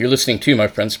You're listening to My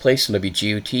Friend's Place on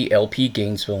WGOT LP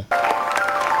Gainesville.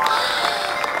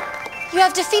 You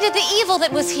have defeated the evil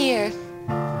that was here.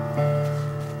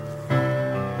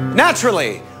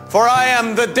 Naturally, for I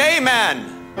am the Dayman.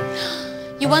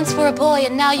 You once were a boy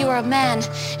and now you are a man,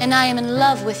 and I am in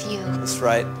love with you. That's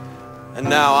right. And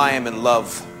now I am in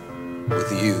love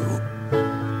with you.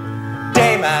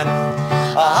 Dayman.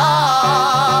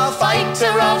 Ah,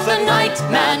 fighter of the night,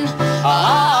 man.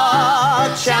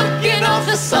 Ah, champion of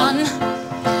the sun.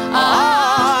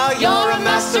 Ah, you're a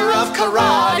master of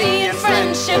karate and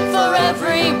friendship for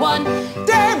everyone.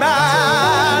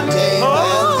 Dayman.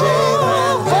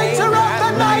 Oh, fighter of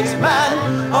the night, man.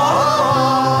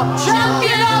 Oh,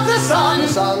 Champion of the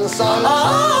sun.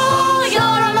 Oh, you're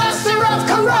a master of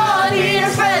karate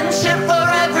and friendship for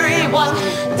everyone.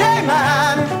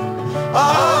 Dayman.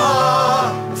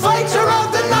 Oh, fighter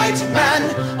of the night, man.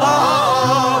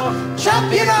 Oh,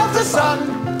 champion of the sun.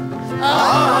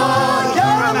 Oh,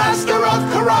 you're a master of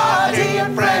karate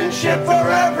and friendship for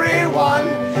everyone.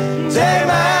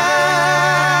 Dayman.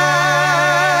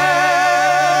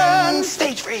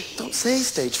 Stage free. Don't say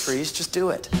stage freeze, just do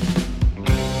it.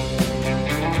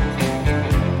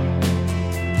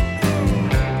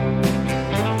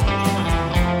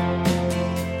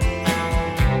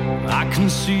 I can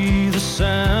see the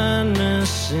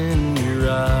sadness in your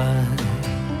eyes.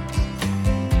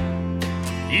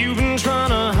 You've been trying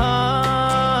to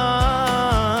hide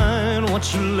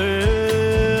what you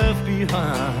left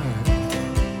behind.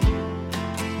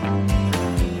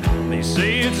 They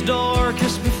say it's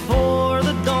darkest before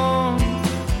the dawn,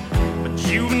 but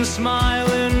you've been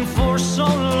smiling for so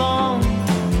long.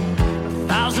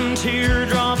 1,000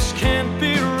 teardrops can't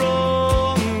be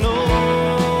wrong, no.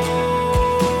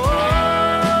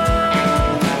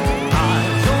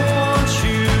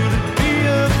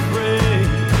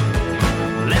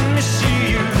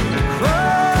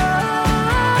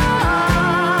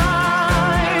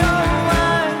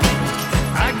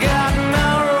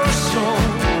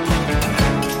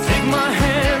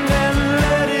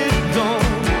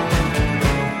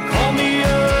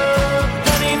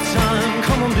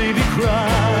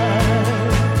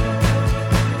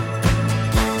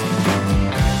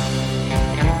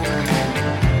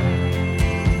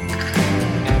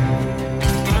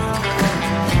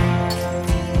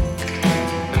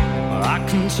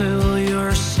 Tell you're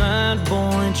a sad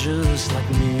boy just like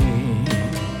me.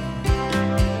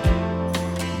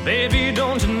 Baby,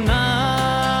 don't deny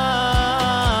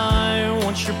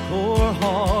what your poor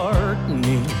heart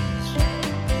needs.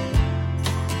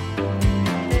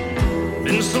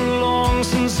 Been so long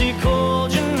since he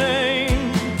called your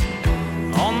name,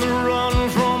 on the run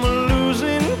from a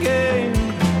losing game.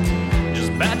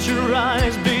 Just bat your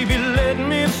eyes, baby, let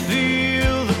me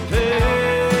feel the pain.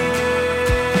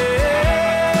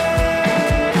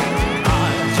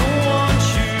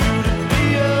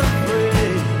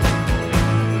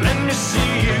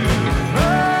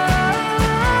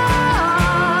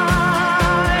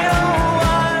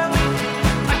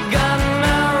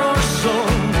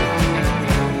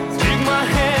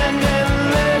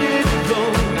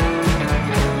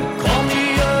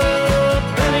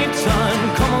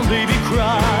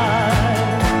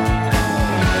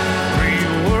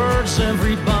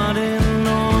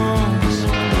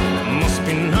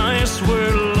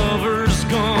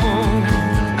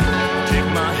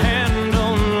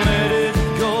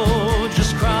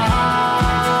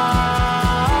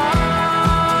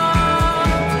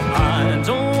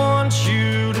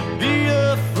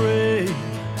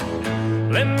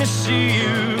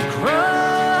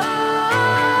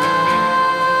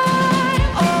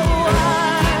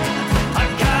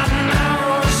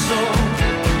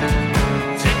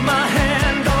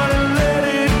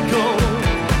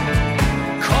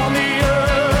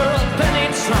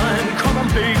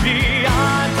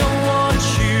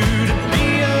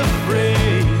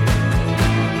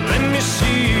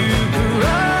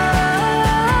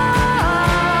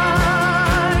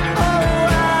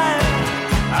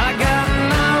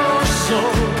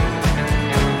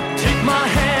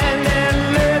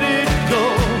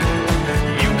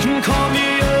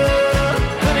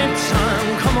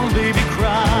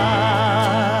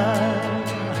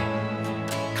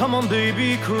 Come on,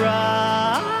 baby,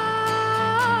 cry.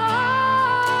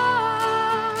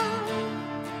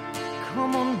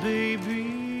 Come on, baby.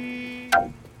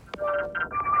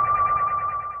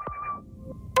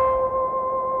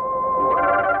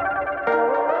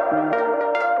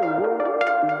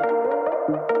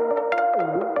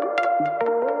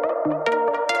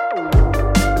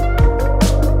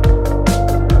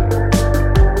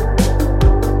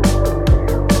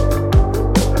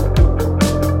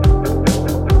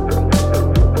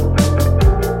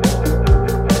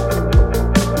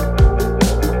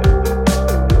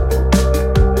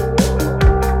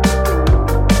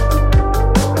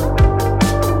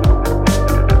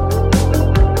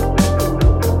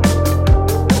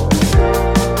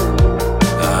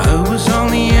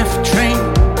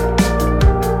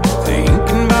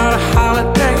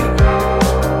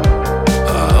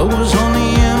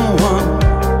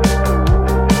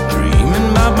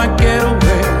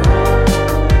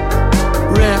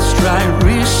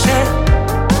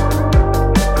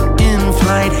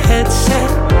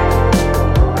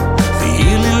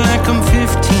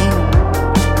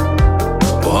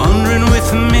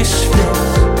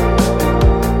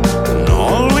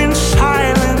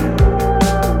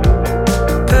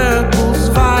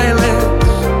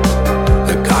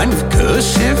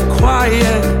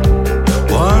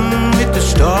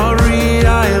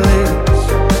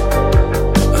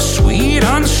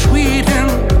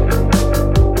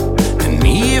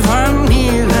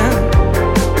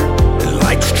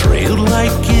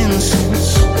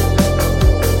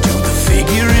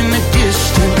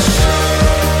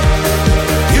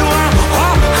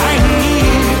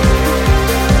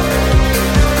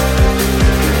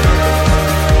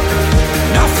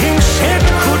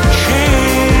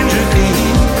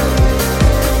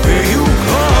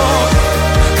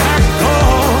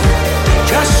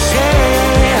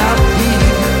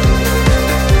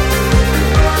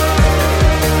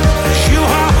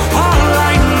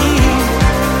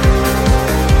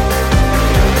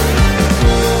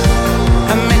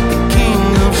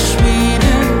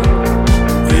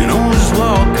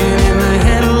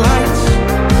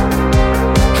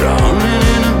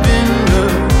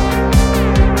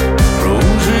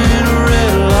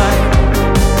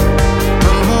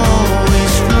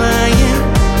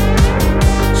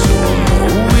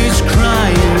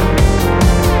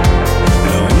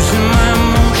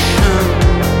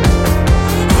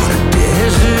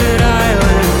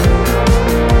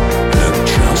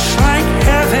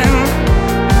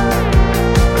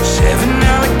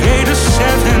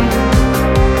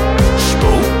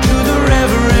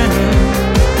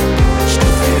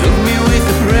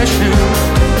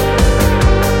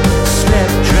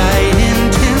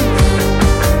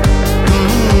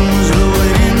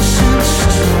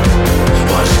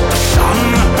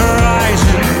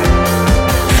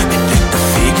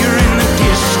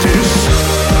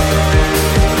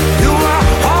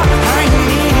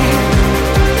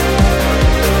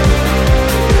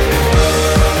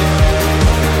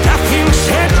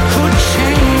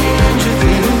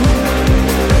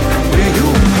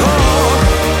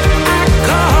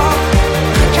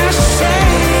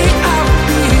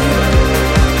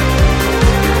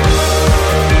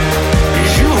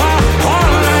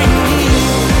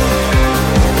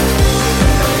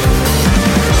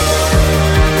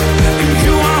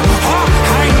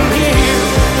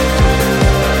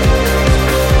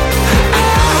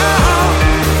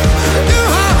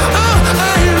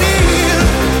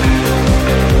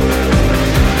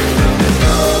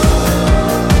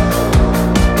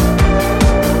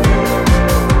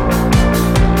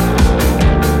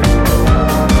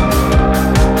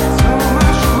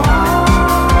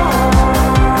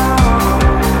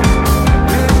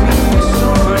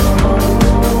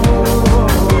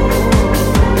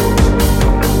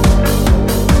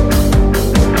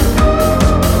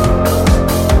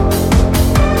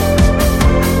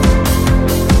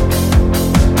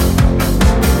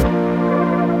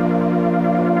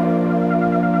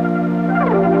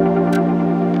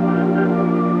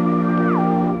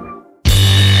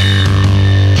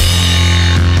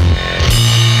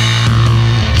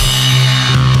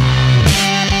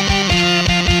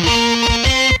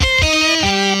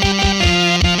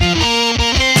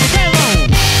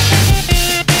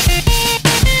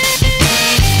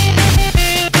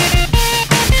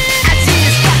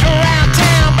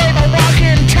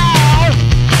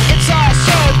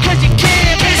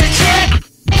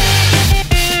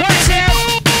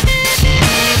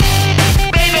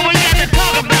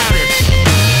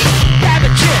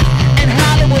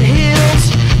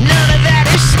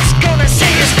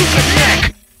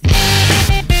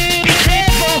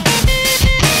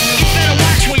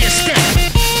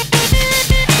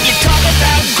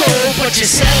 but you're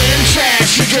selling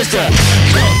trash. You're just a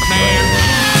drunk man.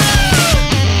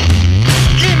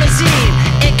 Limousine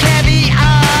and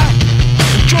caviar,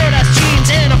 Jorda's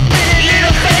jeans and a pretty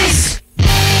little face.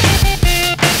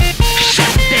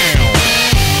 Shut down.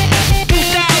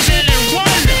 2001.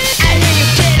 I hear you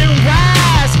getting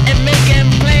wise and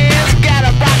making plans. Got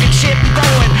a rocket ship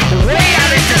going way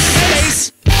out into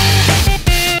space.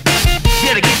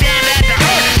 Gotta get down at the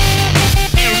earth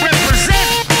and represent.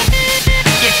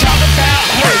 You talk about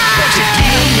hurt, but you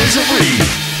deal misery.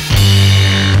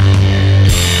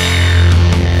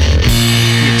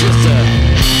 You're just a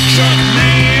drunk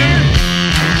man.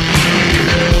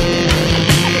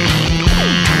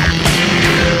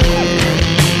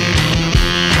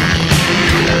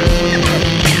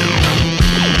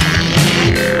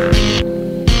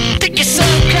 Think you're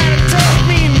some kind of tough,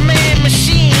 mean man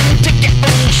machine. Think you're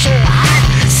oh so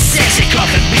hot, sexy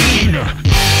coffee bean. Oh,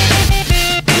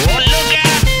 look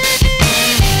out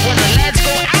when the lights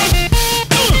go out.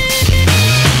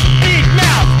 Big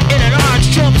mouth in an orange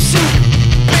jumpsuit,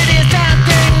 prettiest damn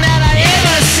thing that I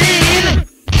ever seen.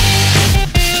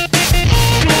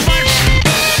 Too much,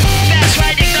 that's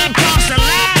right, you done crossed the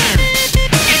line.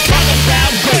 You talk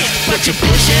about great, but you're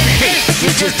pushing hate.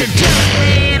 You're just a dumb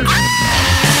man.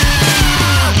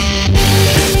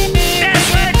 That's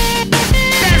right,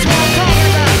 that's what I'm talking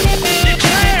about. You're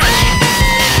trash.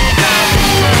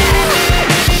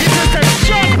 You're just a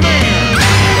junk man.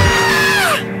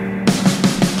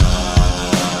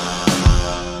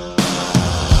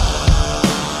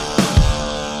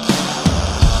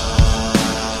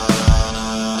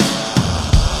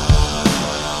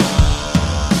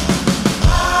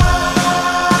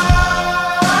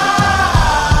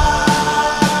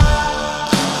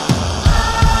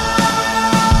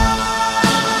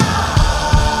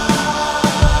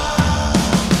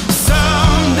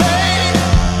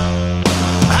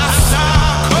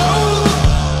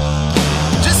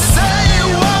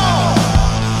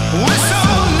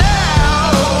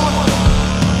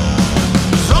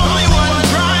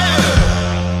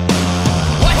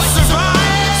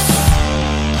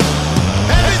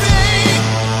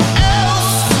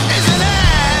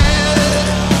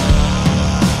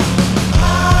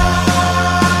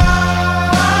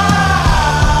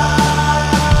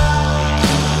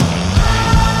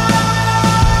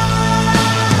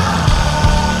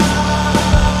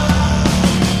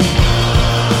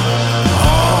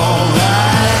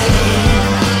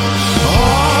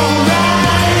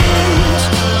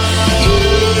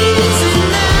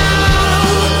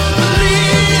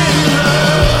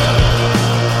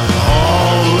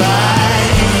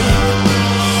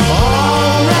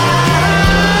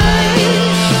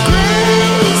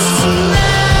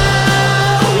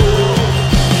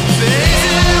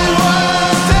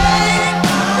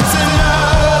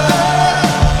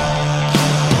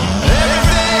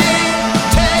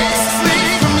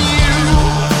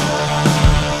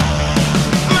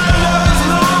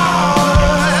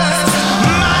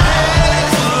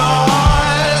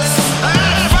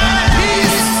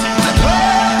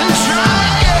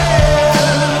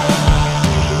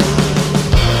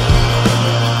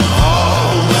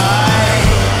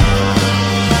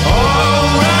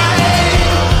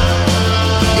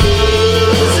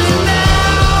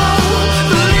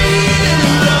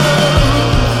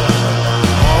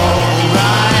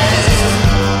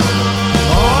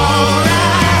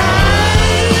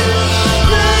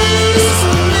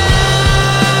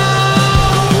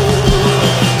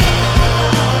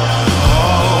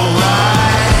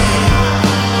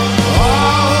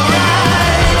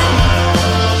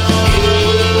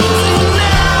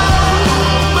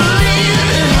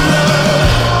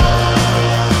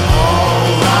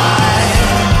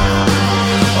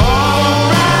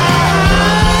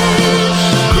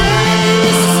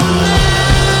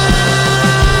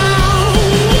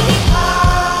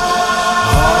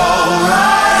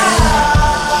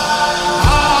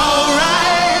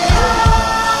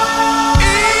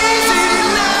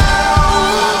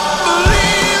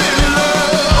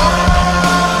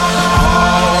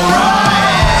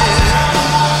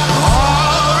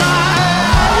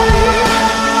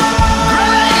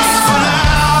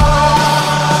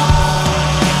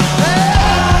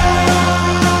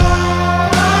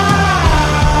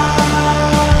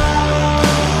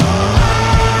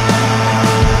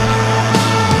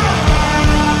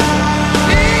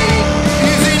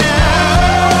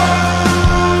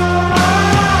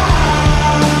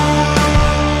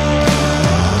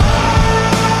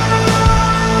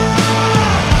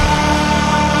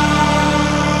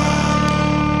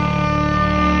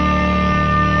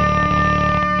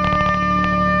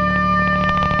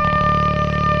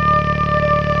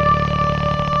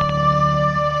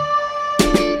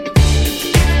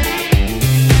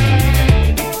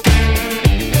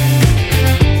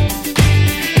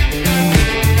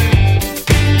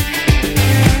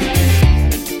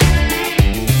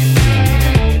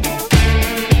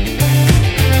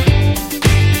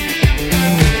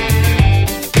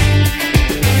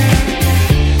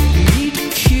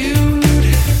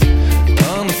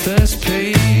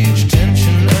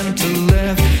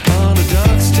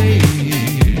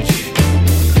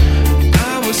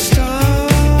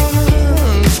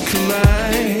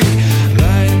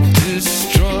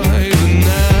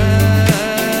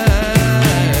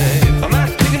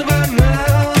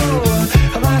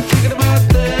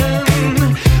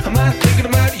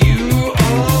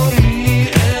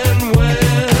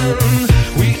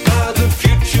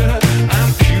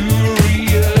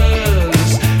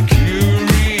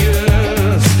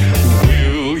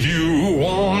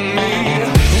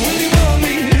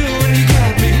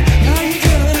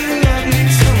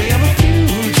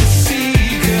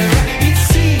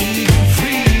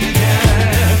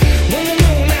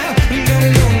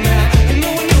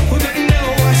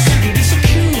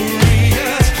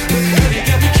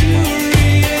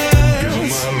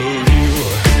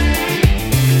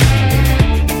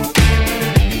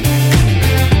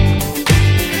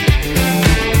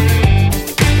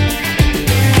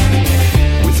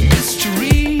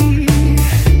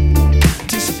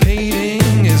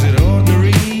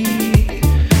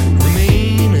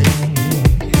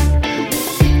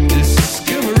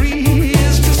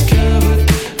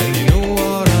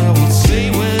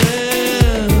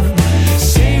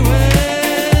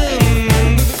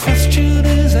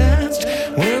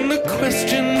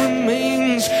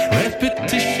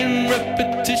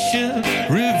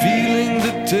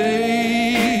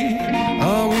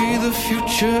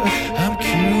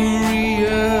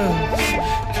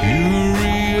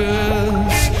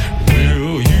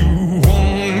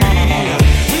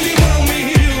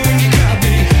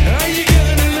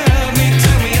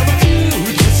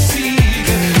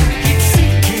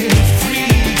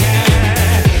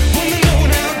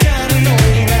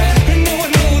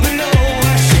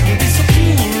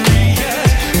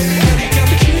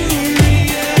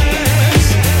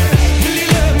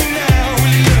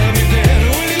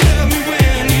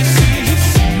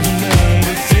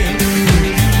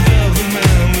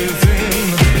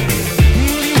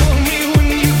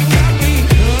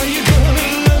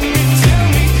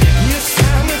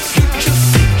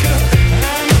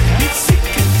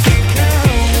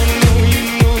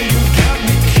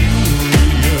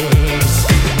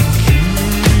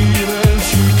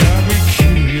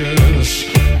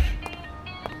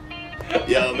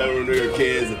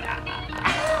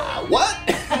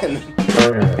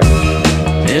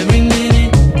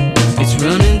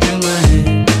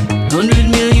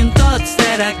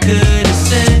 what I could have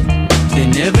said.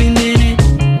 Then every minute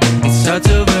it starts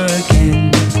over again.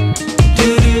 Do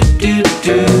do do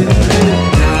do.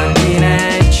 Knocking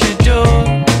at your door.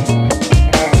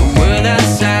 The world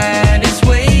outside is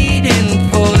waiting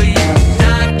for you.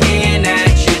 Knocking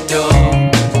at your door.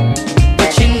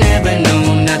 But you never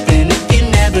know nothing if you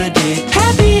never did.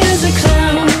 Happy as a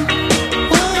clown.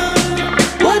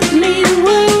 What need to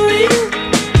worry?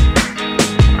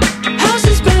 House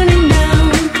is burning down.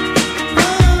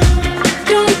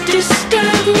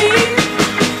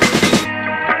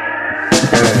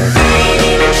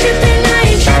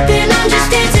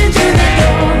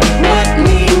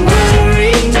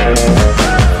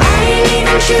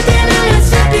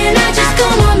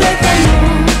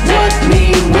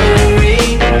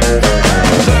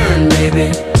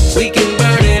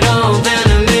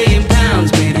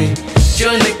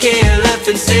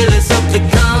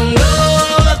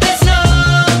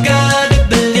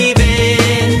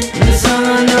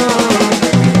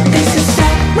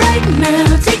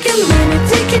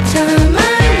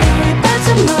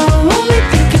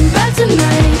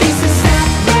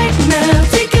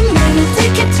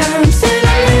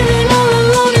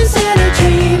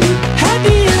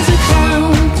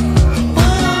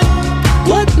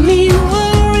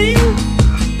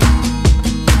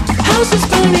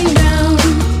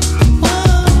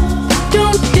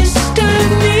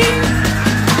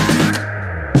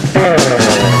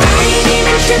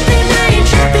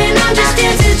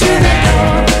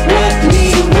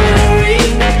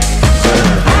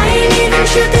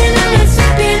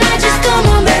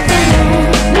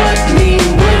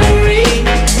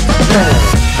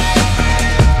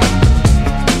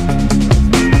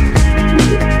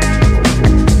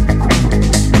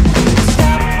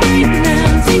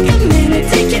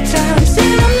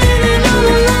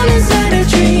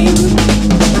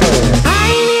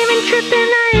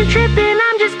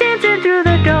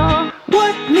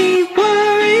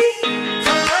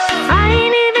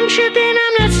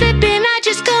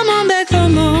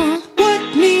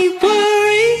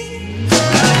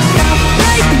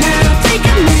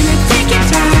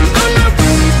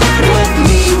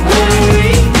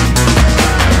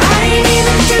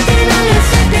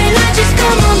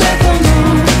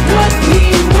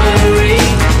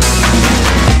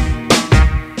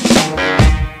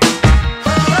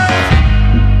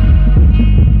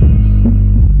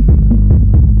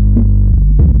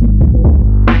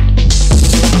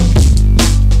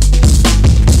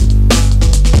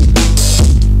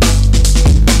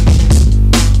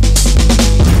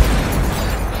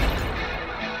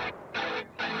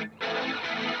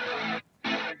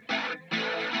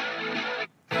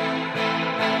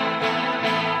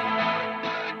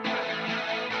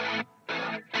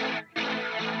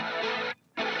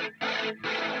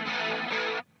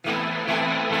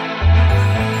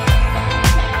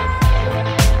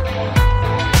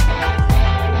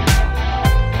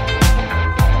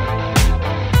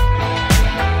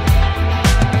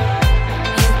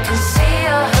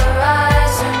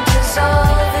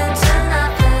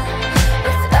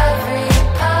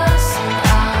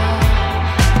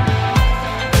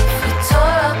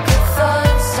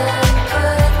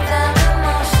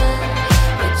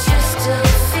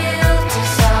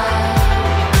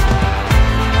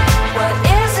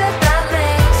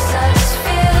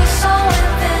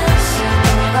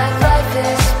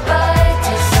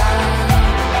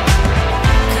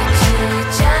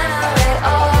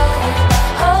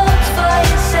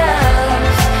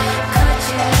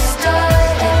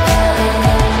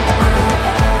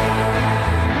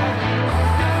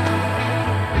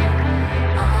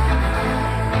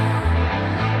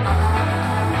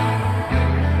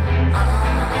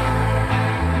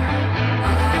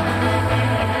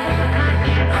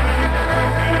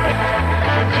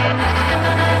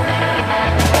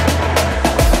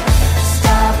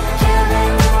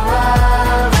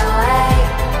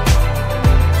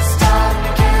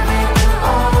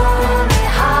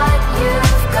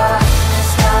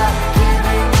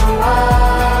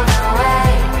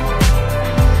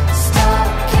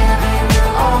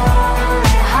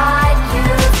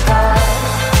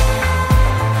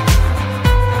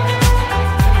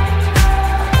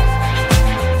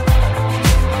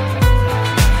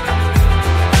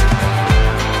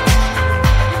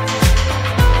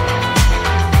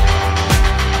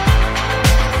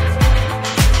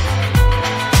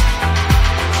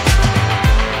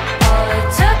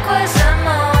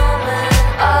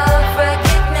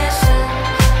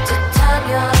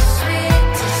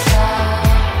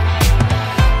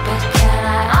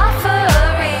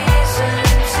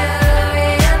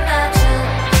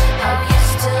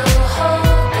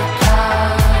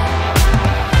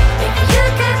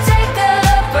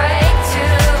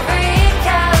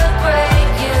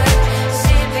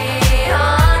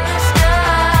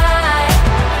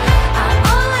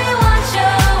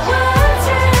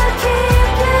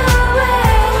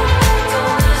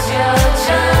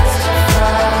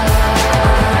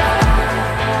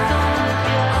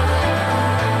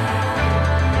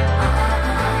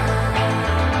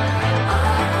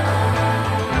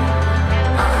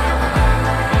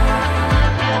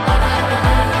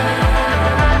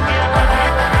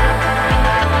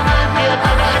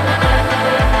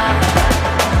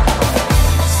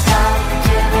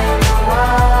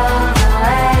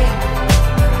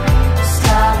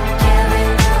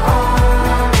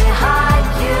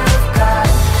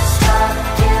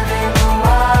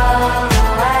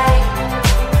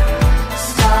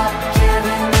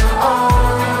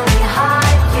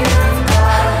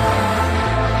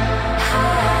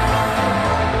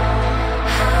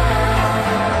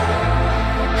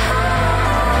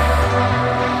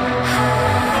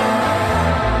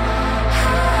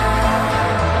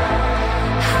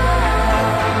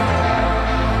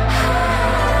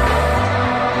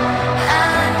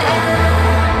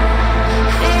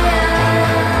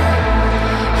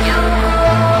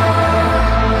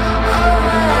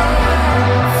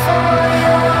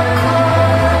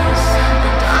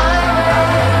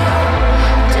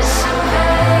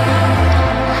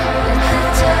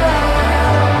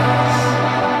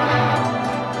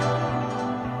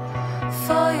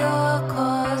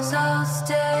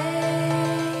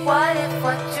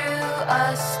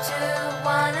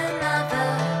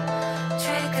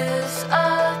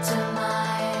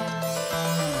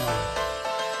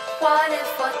 What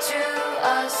if what drew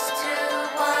us to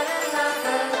one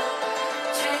another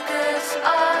triggers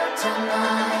our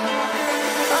demise?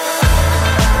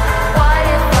 What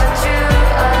if what drew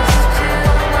us to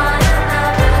one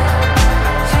another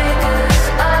triggers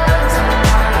our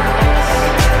demise?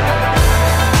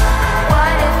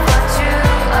 What if what drew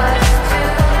us to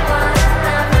one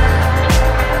another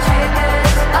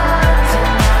triggers our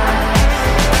demise?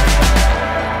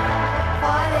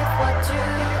 What if what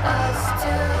drew us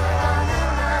to one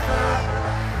another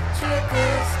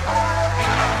triggers our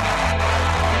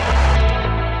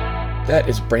That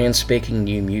is brand spanking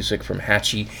new music from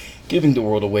Hatchie, giving the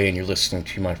world away, and you're listening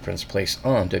to My Friend's Place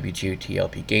on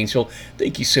WGOT-LP Gainesville.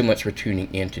 Thank you so much for tuning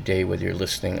in today, whether you're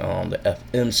listening on the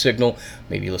FM signal,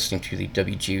 maybe listening to the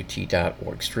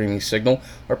WGOT.org streaming signal,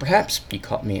 or perhaps you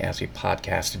caught me as a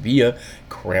podcast via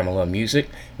Cramela Music,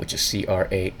 which is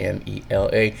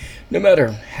Cramela. No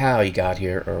matter how you got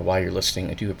here or why you're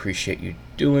listening, I do appreciate you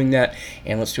doing that.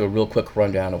 And let's do a real quick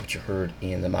rundown of what you heard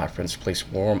in the My Friend's Place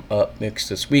warm-up mix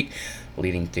this week.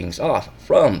 Leading things off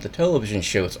from the television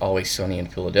show It's Always Sunny in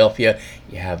Philadelphia,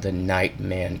 you have the Night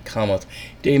Man Cometh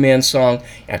Dayman song.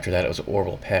 After that, it was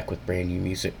Orville Peck with brand new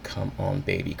music, Come On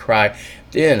Baby Cry.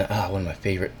 Then, one of my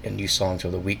favorite and new songs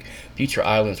of the week, Future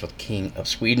Islands with King of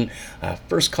Sweden.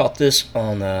 First caught this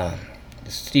on the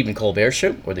Stephen Colbert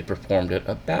Show, where they performed it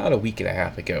about a week and a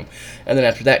half ago. And then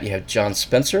after that, you have John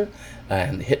Spencer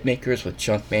and the Hitmakers with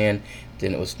Junkman.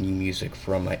 Then it was new music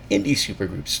from my indie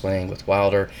supergroup Slang with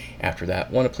Wilder. After that,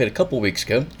 one I played a couple weeks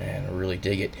ago, and I really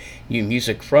dig it. New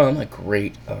music from a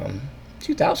great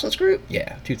 2000s group?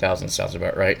 Yeah, 2000 sounds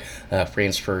about right.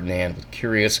 Franz Ferdinand with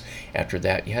Curious. After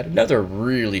that, you had another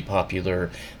really popular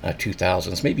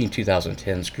 2000s, maybe in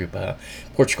 2010s group,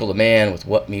 Portugal the Man with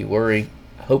What Me Worry.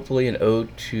 Hopefully an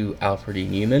ode to Alfred E.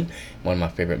 Newman, one of my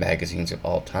favorite magazines of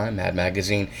all time, Mad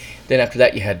Magazine. Then after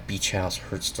that, you had Beach House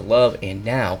Hurts to Love, and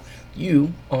now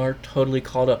you are totally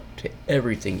caught up to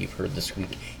everything you've heard this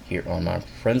week here on My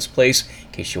Friend's Place,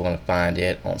 in case you want to find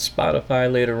it on Spotify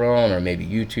later on, or maybe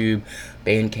YouTube,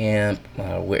 Bandcamp,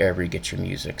 wherever you get your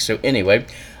music. So anyway,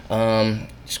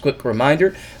 just a quick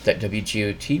reminder that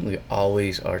WGOT, we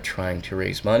always are trying to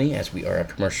raise money, as we are a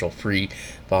commercial-free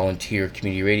volunteer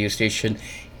community radio station.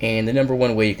 And the number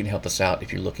one way you can help us out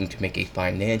if you're looking to make a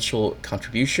financial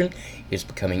contribution is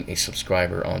becoming a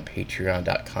subscriber on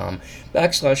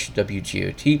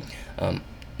patreon.com/WGOT.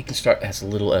 You can start as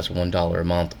little as $1 a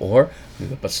month or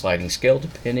move up a sliding scale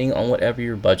depending on whatever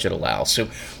your budget allows. So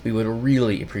we would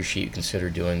really appreciate you consider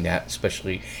doing that,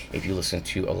 especially if you listen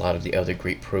to a lot of the other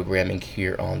great programming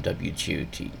here on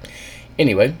WGOT.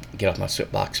 Anyway, get off my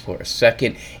soapbox for a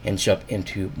second and jump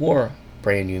into more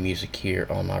brand new music here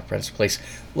on My Friend's Place.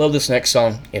 Love this next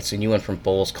song. It's a new one from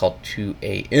Bowles called 2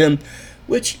 a.m.,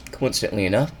 which, coincidentally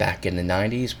enough, back in the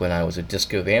 90s when I was a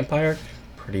disco vampire,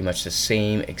 pretty much the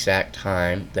same exact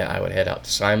time that I would head out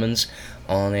to Simon's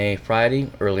on a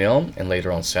Friday early on and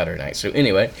later on Saturday night. So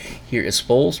anyway, here is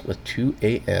Bowles with 2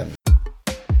 a.m.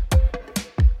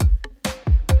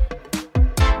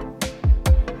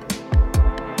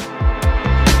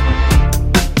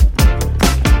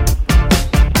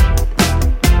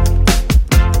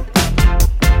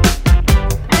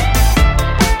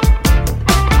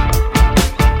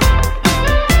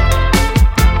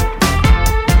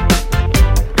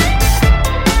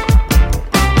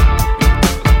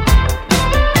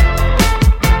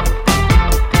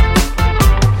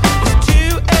 It's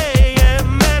 2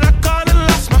 a.m. and I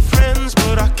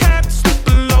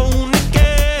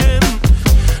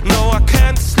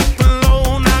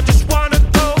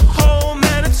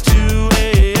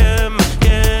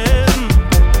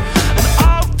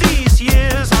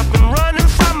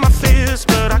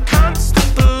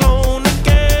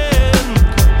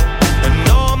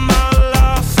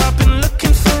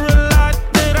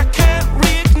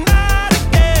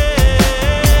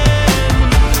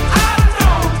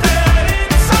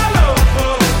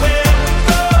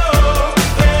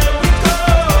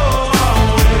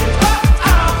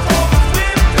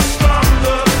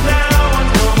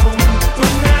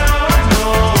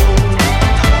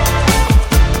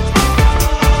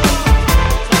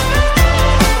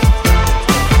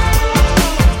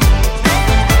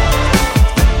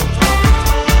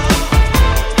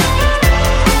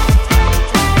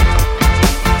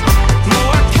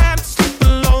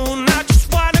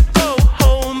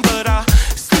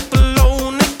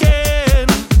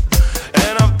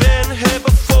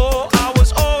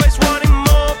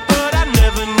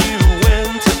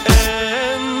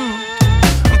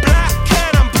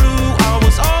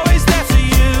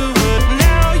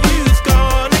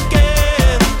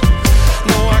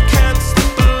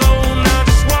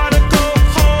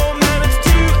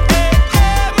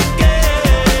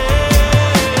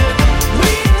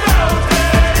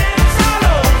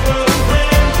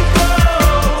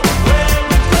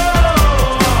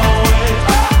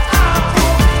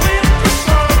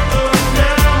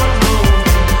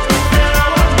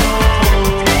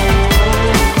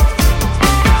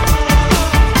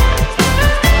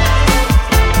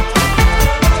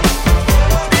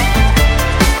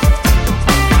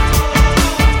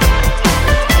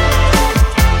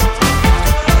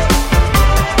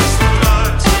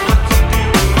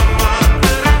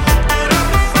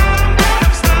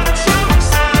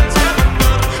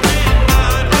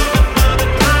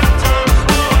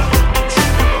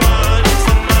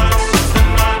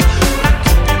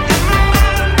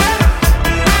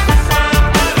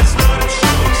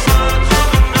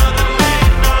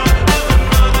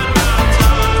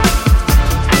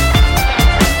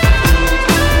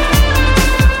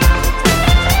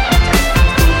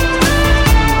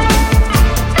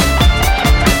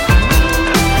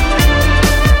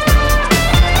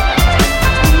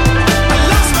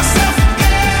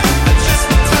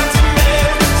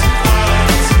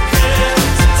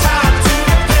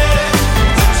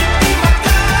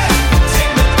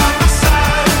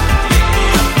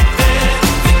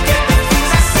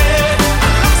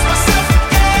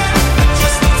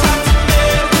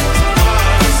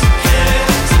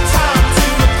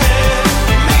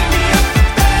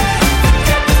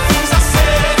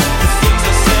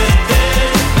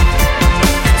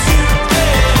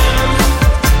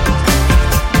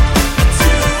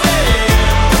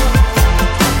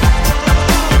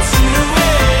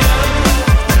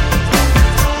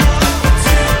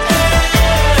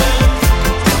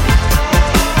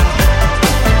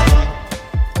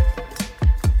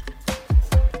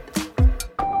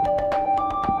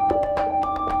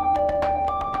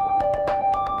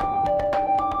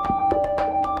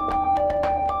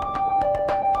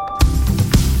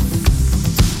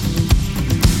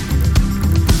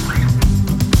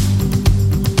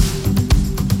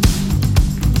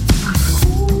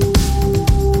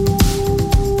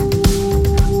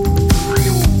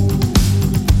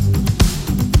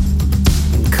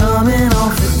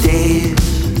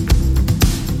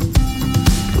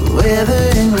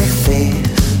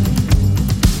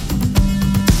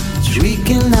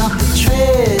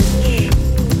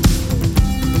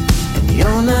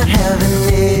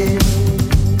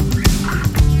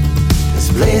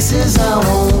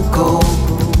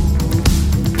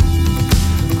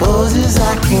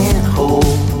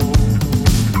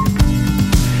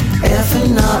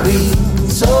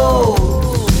memories, oh,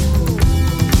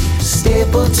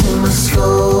 stapled to my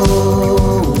skull.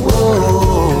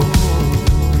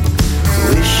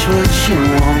 Wish what you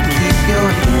want, keep your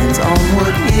hands on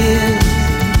what is.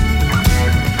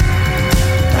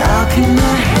 How can I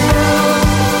help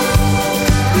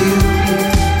you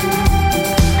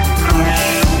push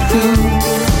through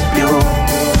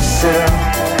yourself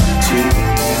to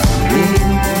me?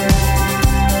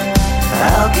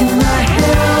 How can I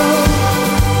help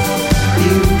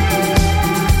you?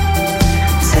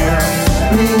 Tell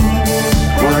me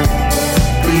what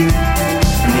you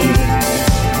need.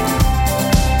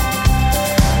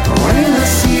 When I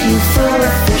see you full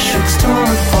of fish hooks torn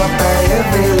apart by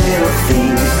every little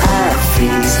thing I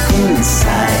freeze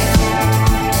inside.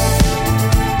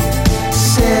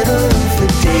 Settle for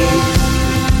days,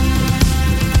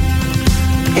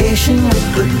 Asian with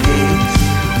good gaze.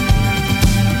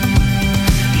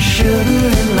 Sugar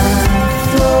in my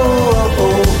throat,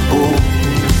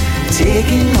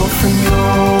 taking off from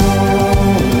your.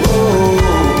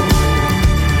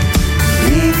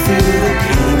 Breathe through the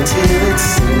pain till it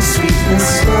seems sweet and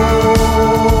slow.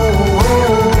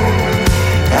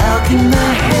 How can I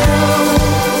help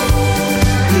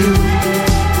you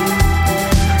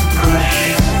push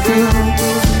through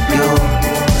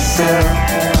yourself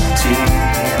to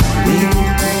me?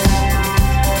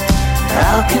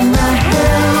 How can I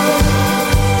help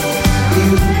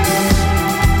you?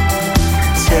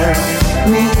 Tell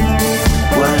me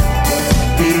what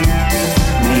you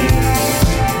need.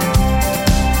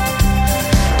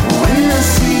 When I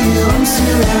see you, I'm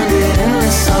surrounded in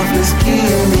the softness,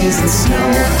 peonies and snow.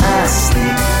 I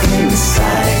sleep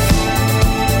inside.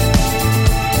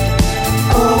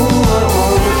 Oh, oh,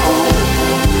 oh, oh.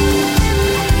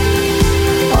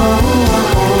 Oh, oh,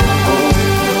 oh, oh.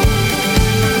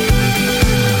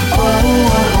 Oh,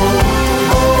 oh,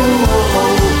 oh,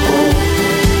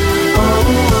 oh,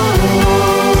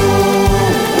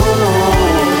 oh,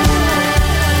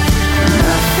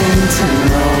 nothing to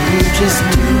know, you just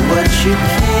do what you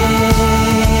can.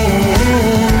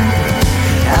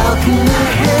 How can I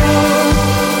help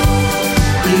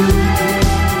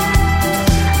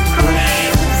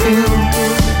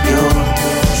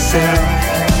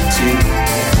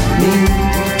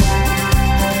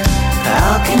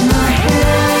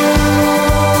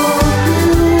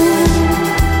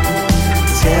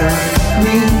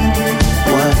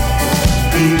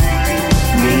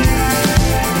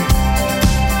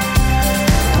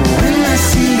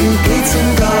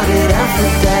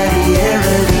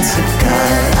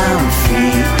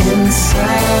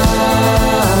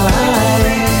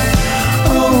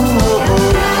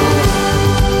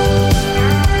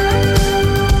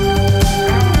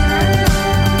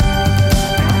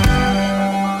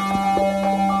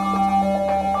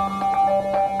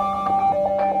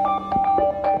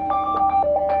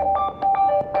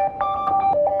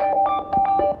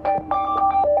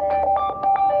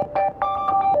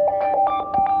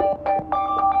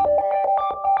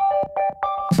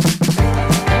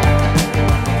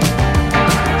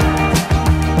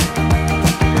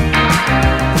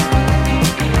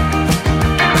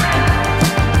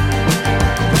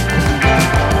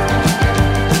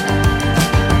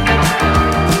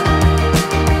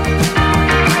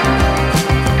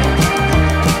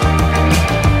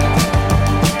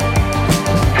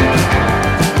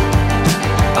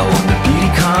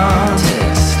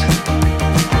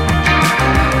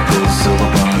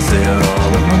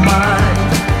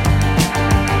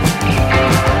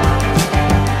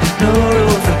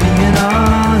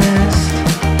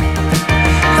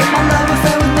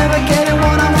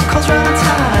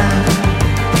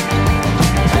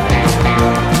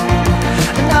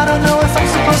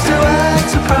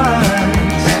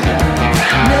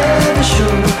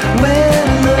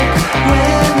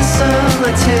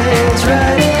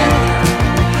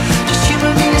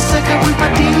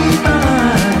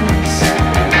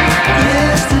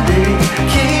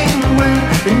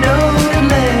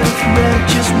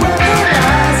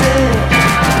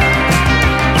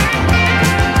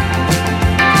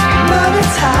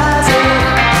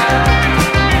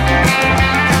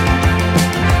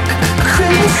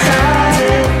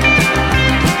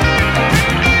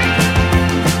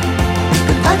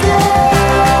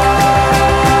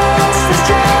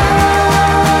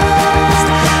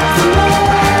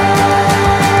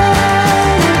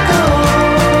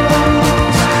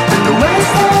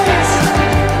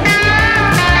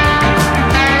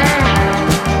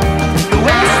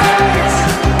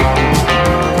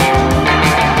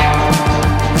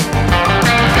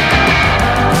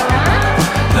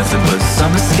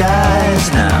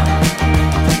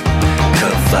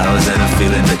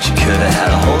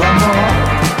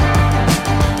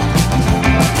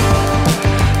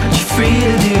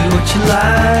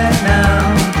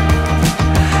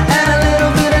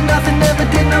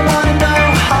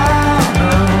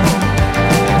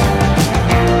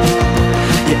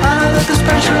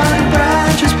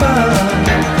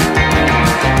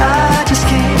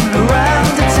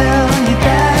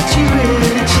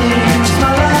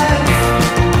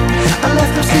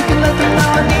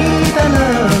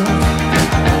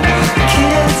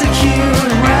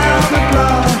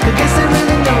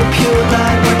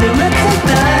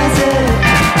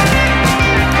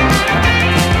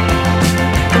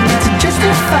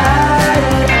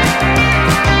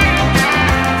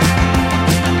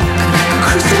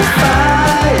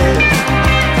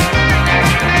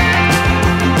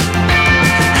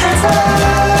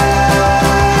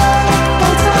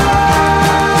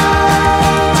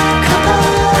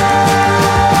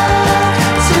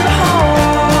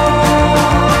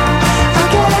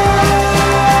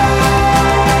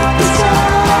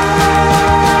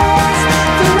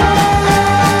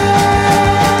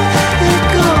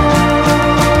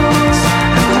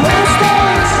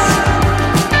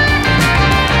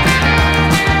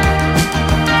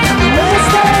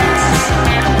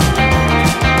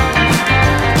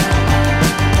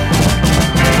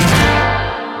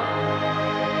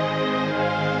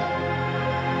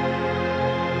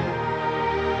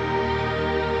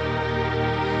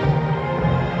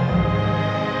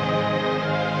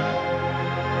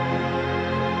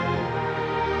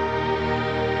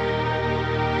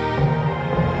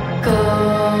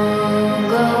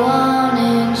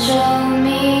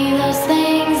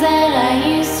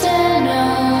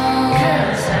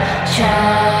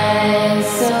Tried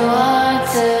so hard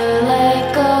to let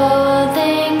go of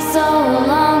things so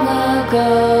long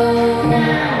ago.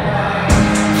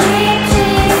 Keep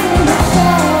chasing the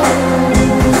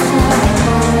shadows, trying to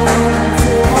hold on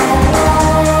to that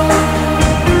light.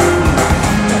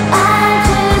 I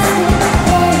just keep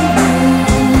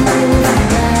waiting,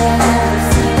 every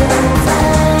single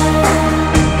time.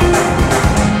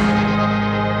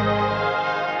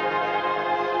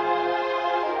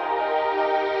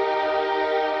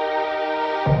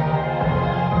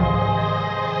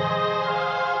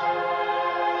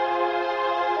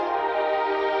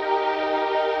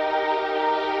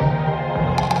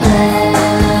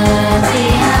 Left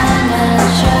behind, I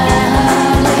try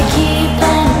hard to keep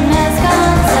that mask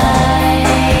on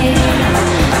tight.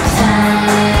 Time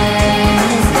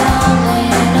is gone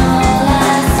when all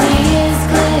I see is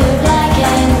clear black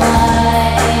and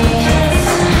white.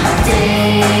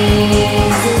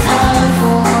 Days it's hard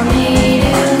for me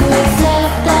to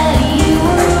accept that you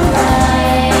were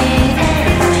right.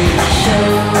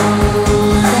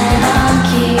 Shows that I'll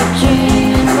keep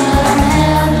dreaming, but I'm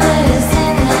helpless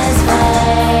in this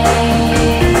fight.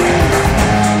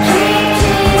 Keep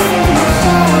chasing the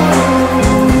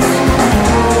shadows, trying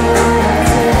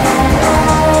to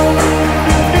hold on to that light.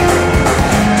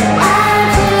 I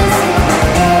just keep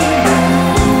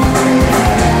waiting,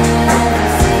 every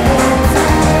single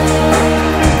time.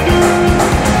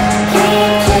 Keep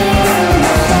chasing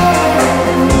the shadows, trying to hold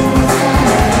on to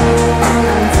that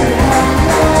light.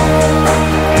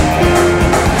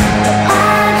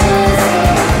 I just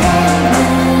keep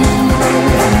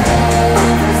waiting,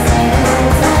 every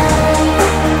single time.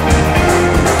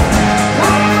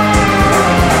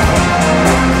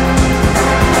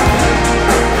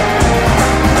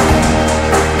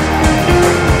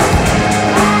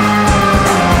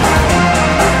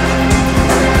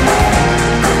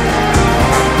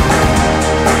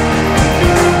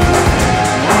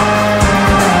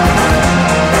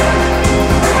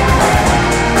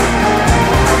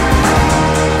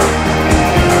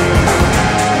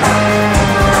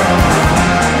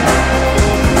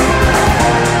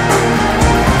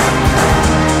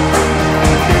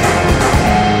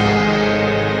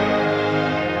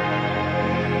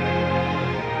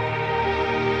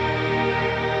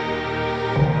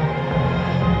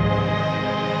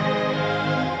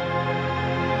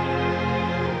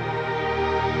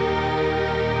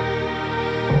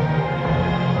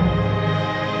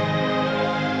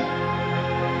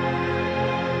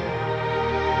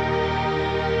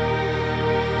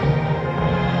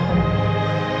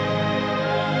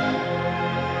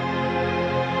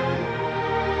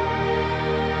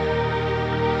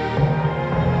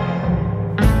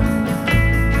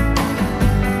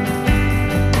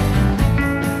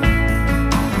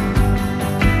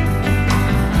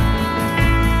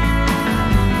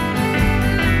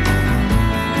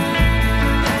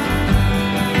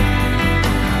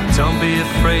 Don't be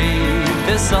afraid,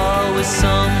 there's always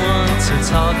someone to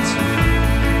talk to.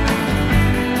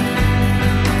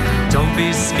 Don't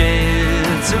be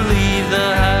scared to leave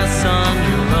the house on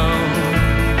your own.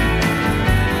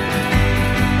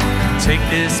 Take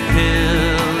this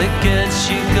pill, it gets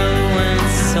you going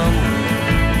somewhere.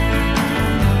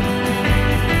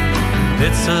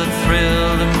 It's a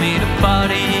thrill to meet a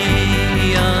body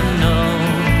unknown.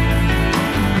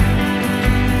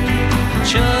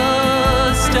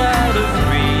 Just out of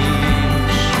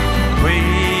reach,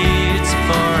 waits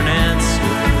for an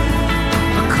answer.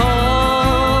 A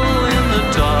call in the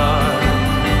dark,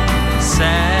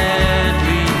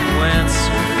 sadly you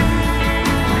answer.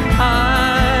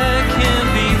 I can't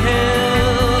be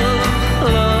held,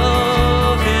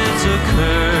 love is a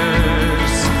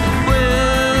curse.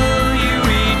 Will you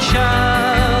reach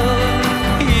out?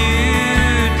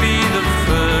 You'd be the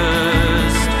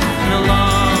first in a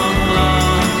long,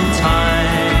 long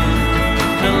time,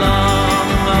 in a long,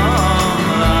 long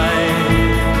life.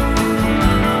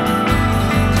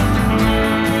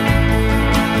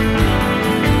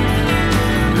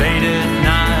 Late at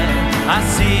night, I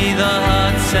see the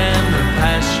hearts and the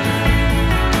passion,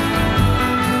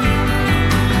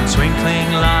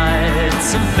 twinkling lights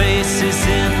and faces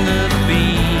in the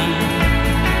beam.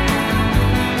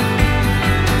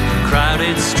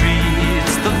 Crowded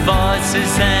streets, the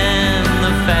voices and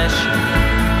the fashion.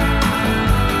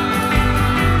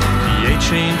 The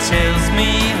A-train tells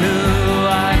me who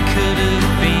I could have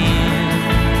been.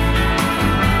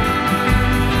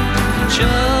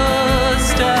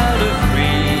 Just out of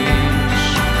reach,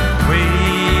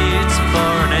 waits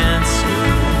for an answer.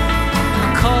 A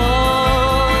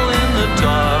call in the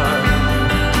dark,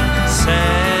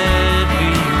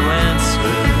 sadly you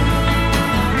answer.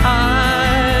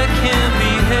 I can't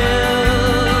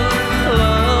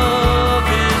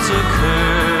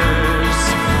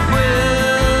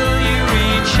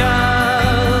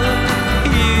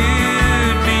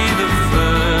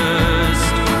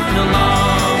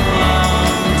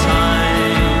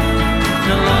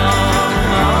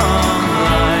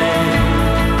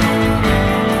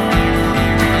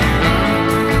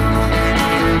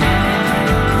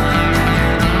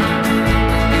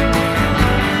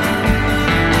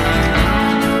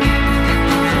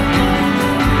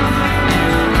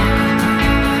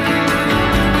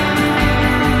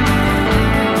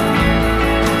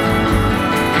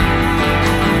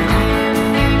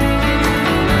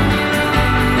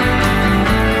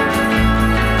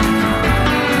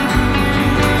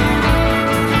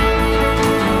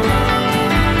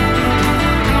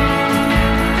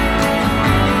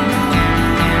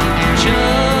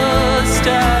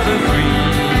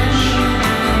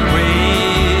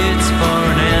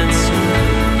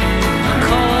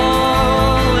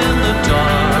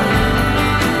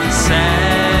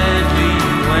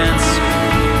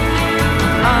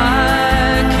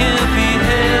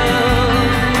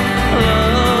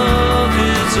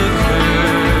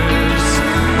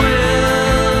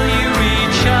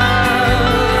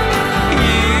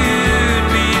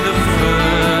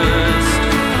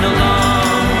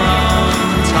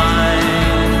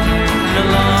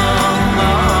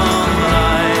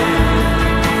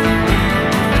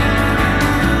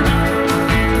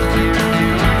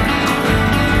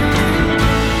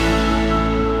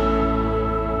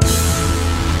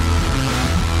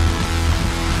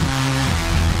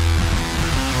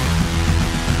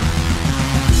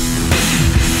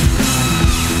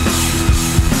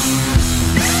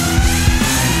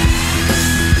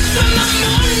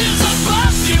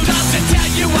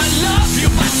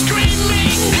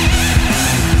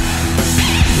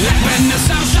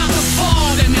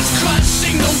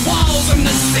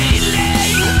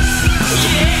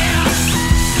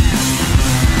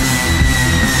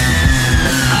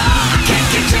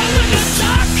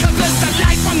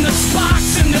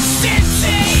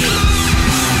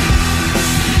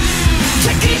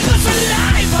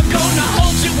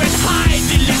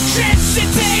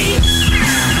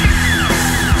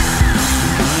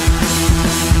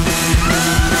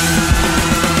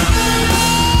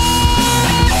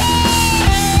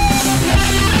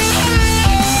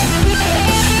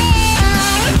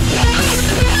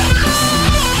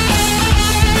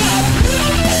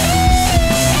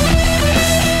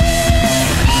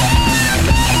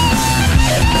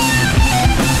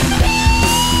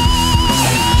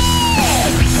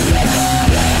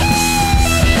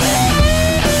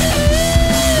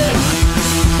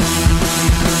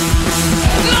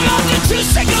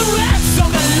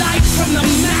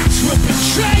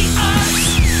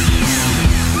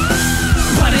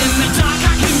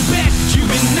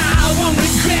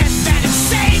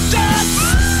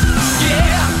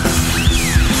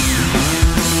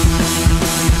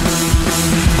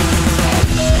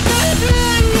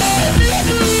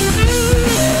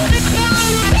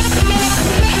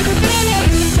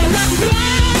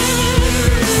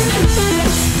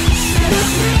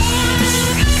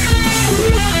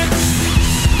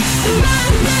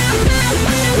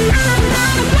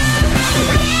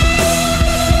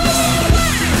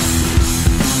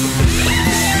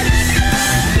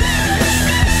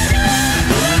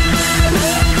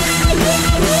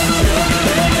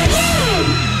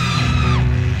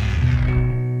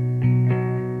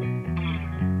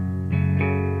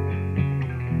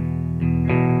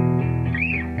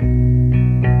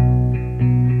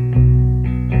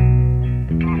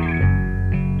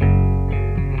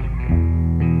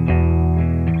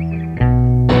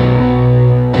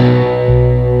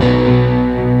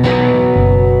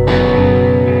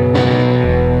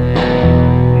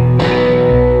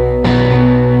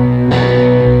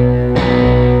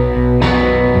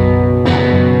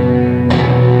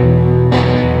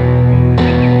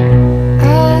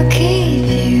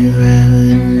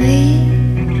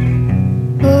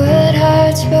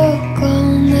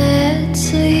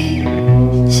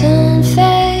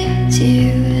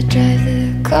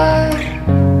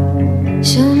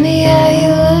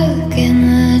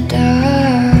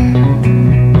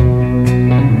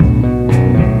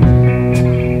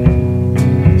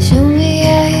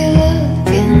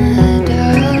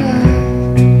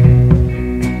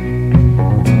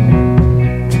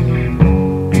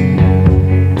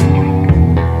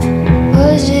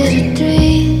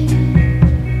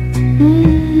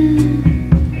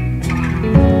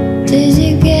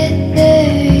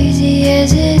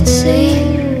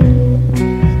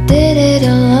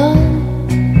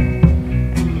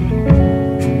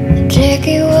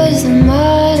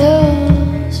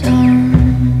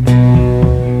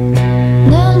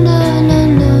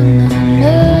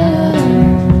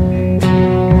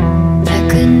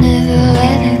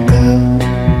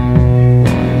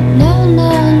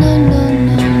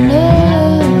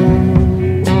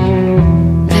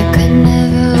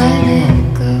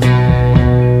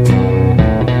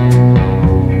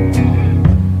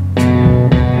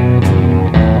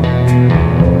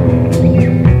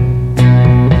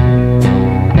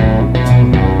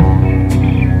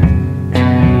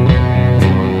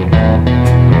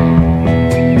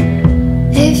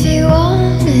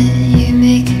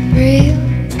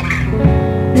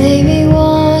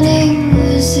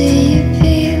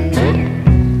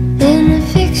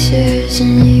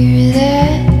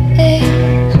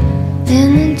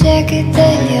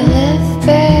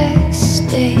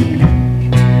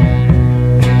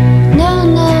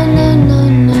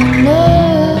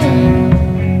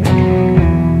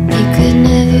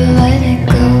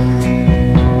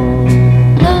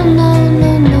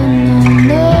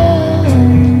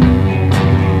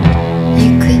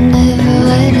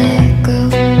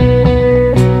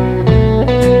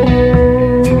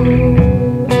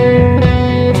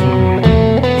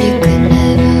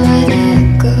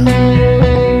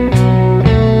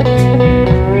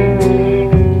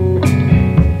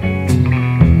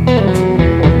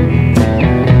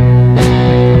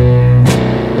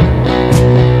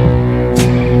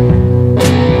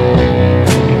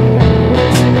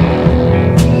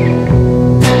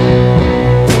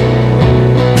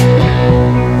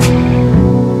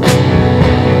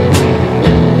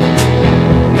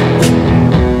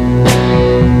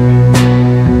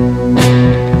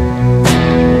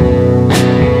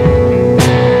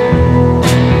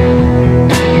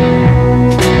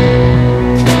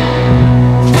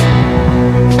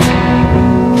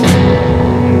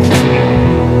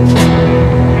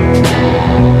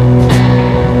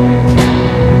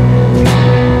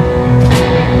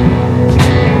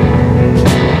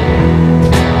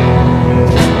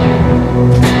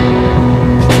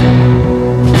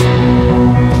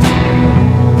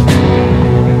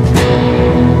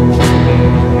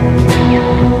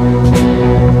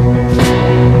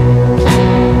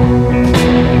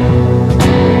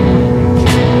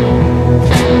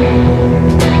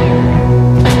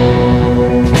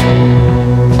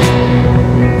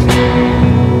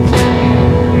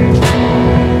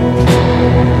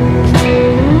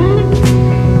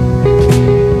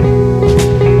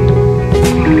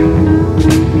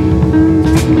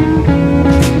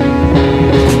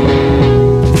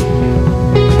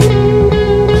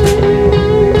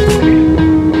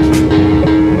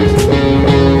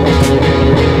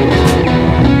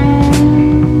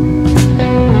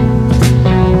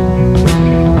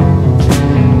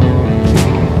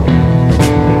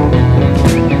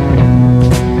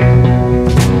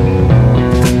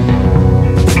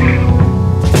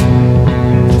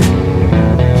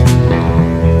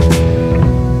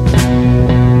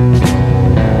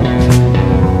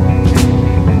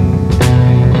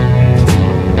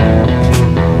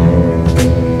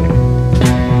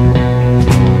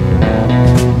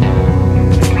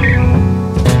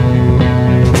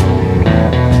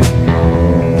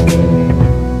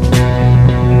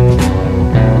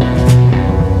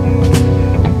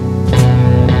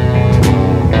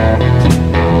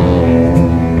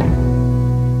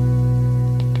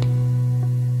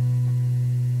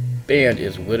band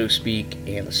is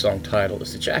Widowspeak, and the song title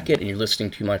is The Jacket, and you're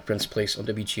listening to My Friend's Place on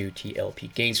WGOT-LP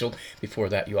Gainesville. Before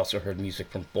that, you also heard music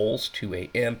from Bowles, 2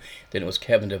 a.m. Then it was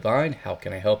Kevin Devine, How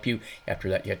Can I Help You? After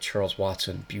that, you had Charles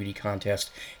Watson, Beauty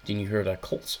Contest. Then you heard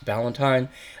Colts Valentine.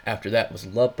 After that was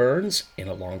Love Burns, In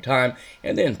a Long Time.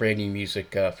 And then brand new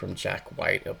music from Jack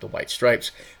White of the White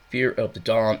Stripes, Fear of the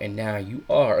Dawn, and now you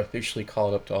are officially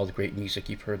caught up to all the great music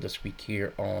you've heard this week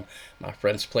here on My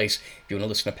Friend's Place. If you want to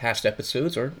listen to past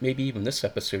episodes, or maybe even this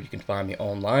episode, you can find me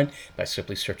online by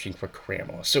simply searching for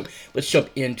Cramla. So let's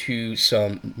jump into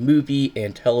some movie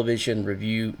and television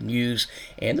review news,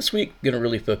 and this week I'm going to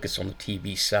really focus on the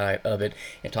TV side of it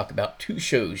and talk about two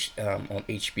shows on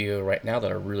HBO right now that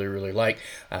I really, really like.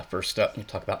 First up, we'll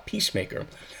talk about Peacemaker.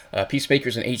 Peacemaker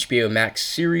is an HBO Max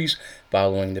series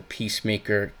following the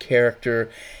Peacemaker character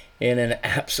in an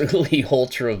absolutely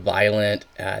ultra-violent,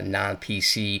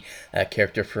 non-PC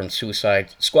character from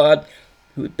Suicide Squad,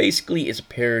 who basically is a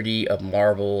parody of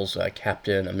Marvel's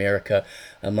Captain America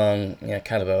among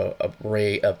kind of a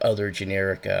array of other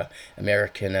generic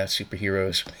American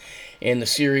superheroes. In the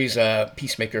series,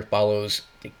 Peacemaker follows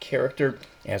the character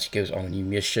as he goes on a new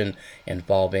mission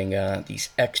involving these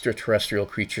extraterrestrial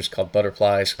creatures called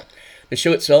butterflies. The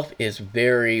show itself is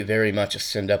very, very much a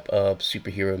send-up of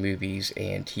superhero movies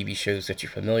and TV shows that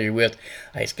you're familiar with.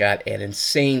 It's got an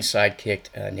insane sidekick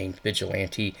named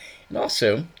Vigilante, and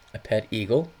also a pet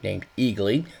eagle named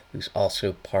Eagly, who's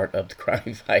also part of the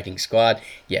crime-fighting squad.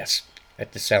 Yes,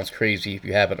 that just sounds crazy if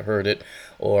you haven't heard it,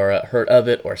 or heard of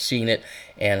it, or seen it.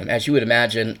 And as you would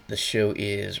imagine, the show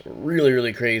is really,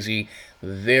 really crazy,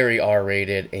 very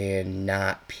R-rated, and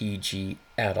not PG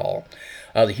at all.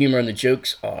 The humor and the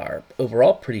jokes are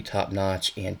overall pretty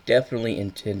top-notch and definitely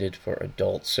intended for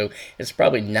adults. So it's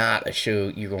probably not a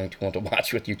show you're going to want to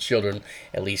watch with your children,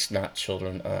 at least not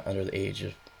children under the age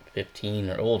of 15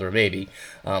 or older, maybe.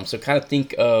 So kind of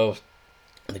think of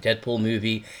the Deadpool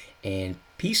movie and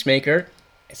Peacemaker.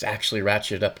 It's actually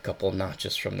ratcheted up a couple of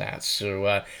notches from that.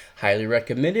 So highly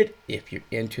recommended if you're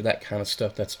into that kind of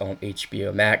stuff that's on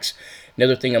HBO Max.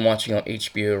 Another thing I'm watching on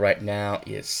HBO right now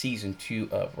is Season 2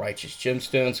 of Righteous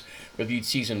Gemstones. Reviewed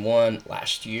Season 1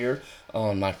 last year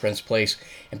on My Friend's Place.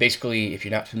 And basically, if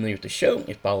you're not familiar with the show,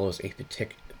 it follows a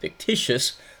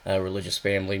fictitious religious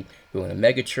family who own a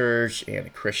megachurch and a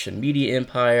Christian media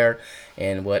empire,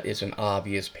 and what is an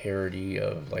obvious parody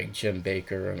of like Jim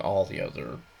Bakker and all the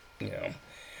other,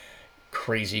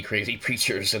 crazy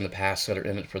preachers in the past that are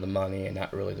in it for the money and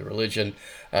not really the religion.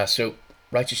 So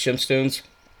Righteous Gemstones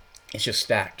is just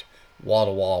stacked wall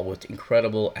to wall with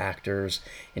incredible actors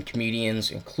and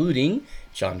comedians, including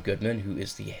John Goodman, who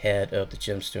is the head of the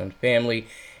Gemstone family,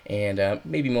 and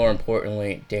maybe more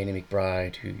importantly, Danny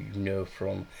McBride, who you know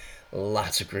from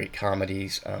lots of great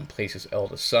comedies, plays his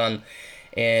eldest son.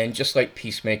 And just like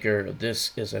Peacemaker,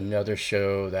 this is another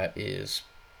show that is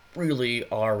really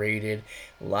R-rated,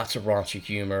 lots of raunchy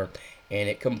humor, and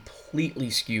it completely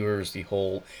skewers the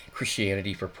whole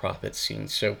Christianity for profit scene.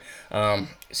 So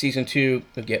Season 2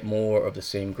 will get more of the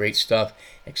same great stuff,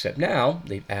 except now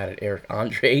they've added Eric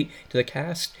Andre to the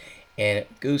cast, and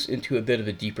it goes into a bit of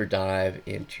a deeper dive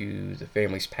into the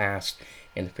family's past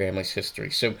and the family's history.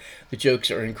 So the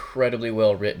jokes are incredibly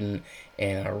well written,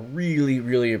 and I really,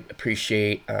 really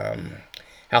appreciate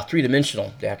how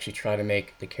three-dimensional they actually try to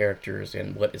make the characters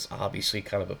in what is obviously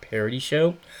kind of a parody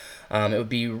show. It would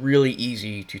be really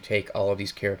easy to take all of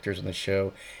these characters in the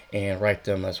show and write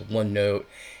them as one note.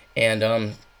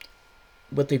 And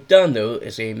what they've done, though,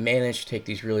 is they managed to take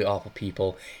these really awful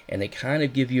people and they kind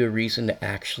of give you a reason to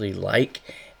actually like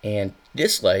and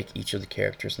dislike each of the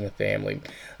characters in the family.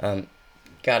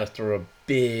 Gotta throw a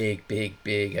big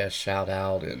shout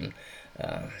out and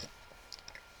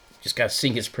just gotta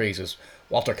sing his praises.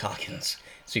 Walter Calkins.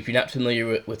 So if you're not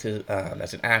familiar with his,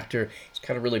 as an actor, he's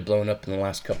kind of really blown up in the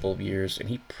last couple of years, and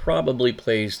he probably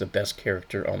plays the best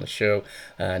character on the show,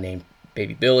 named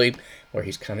Baby Billy, where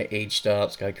he's kind of aged up,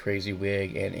 he's got a crazy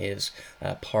wig, and is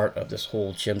part of this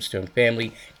whole Gemstone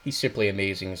family. He's simply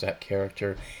amazing as that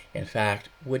character. In fact,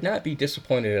 would not be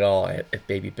disappointed at all if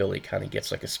Baby Billy kind of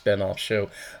gets like a spin-off show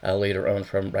later on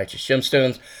from Righteous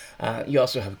Gemstones. You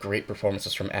also have great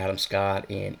performances from Adam Scott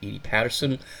and Edie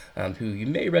Patterson, who you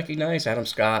may recognize. Adam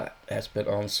Scott has been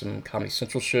on some Comedy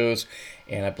Central shows,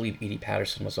 and I believe Edie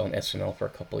Patterson was on SNL for a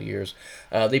couple of years.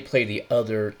 They play the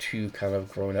other two kind of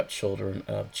grown-up children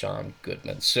of John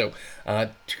Goodman. So,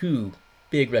 two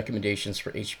big recommendations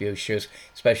for HBO shows,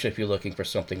 especially if you're looking for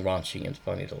something raunchy and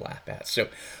funny to laugh at. So,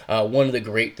 one of the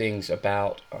great things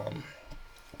about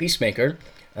Peacemaker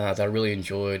that I really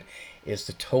enjoyed is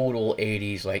the total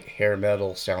 80s like hair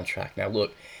metal soundtrack. Now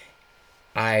look,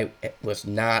 I was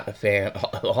not a fan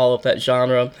of all of that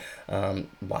genre.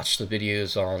 Watched the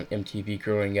videos on MTV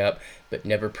growing up, but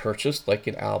never purchased like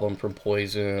an album from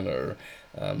Poison or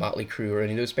Motley Crue or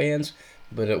any of those bands.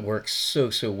 But it works so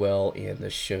well in the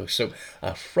show. So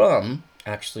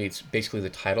actually, it's basically the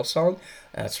title song.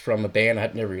 It's from a band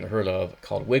I'd never even heard of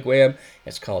called Wigwam.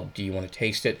 It's called Do You Want to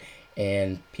Taste It?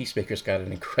 And Peacemaker's got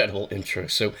an incredible intro.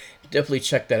 So definitely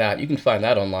check that out. You can find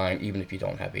that online even if you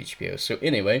don't have HBO. So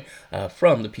anyway,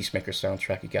 from the Peacemaker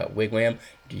soundtrack, you got Wigwam.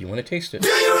 Do You Want to Taste It? Do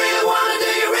you really want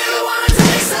to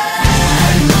taste it?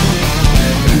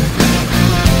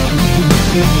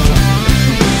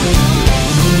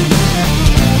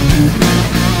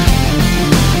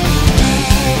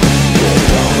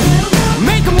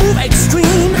 Make a move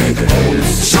extreme.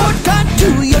 Shortcut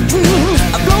to your dreams.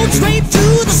 Float straight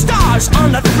to the stars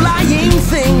on that flying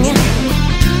thing.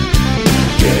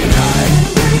 Getting high.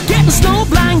 Getting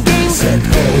snowblind games.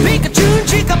 Pikachu,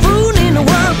 Chickapoo in the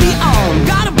world beyond.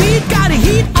 Got a beat, got a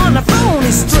heat on the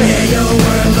phony string. Tear your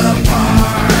world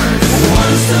apart.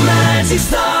 Once the magic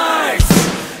starts.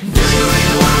 Do you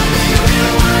really want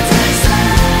to taste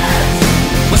it?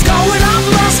 What's going on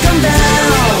must come down.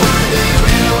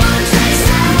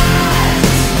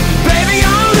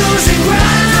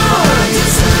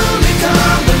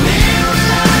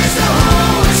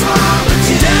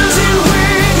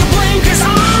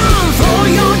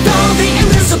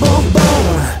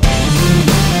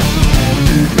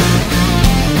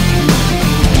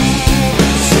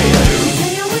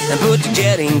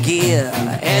 Jet in gear,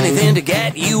 anything to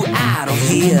get you out of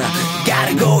here.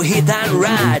 Gotta go hit that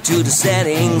ride to the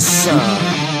setting sun.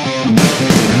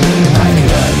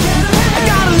 I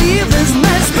gotta leave this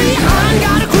mess behind.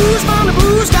 Gotta cruise on the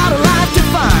blues, got a life to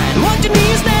find. What you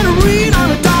need is then to read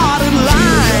on a dotted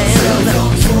line.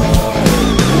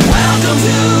 Welcome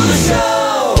to the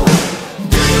show.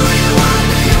 Do you really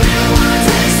want to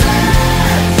taste it?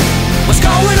 What's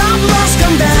going on must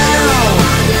come down.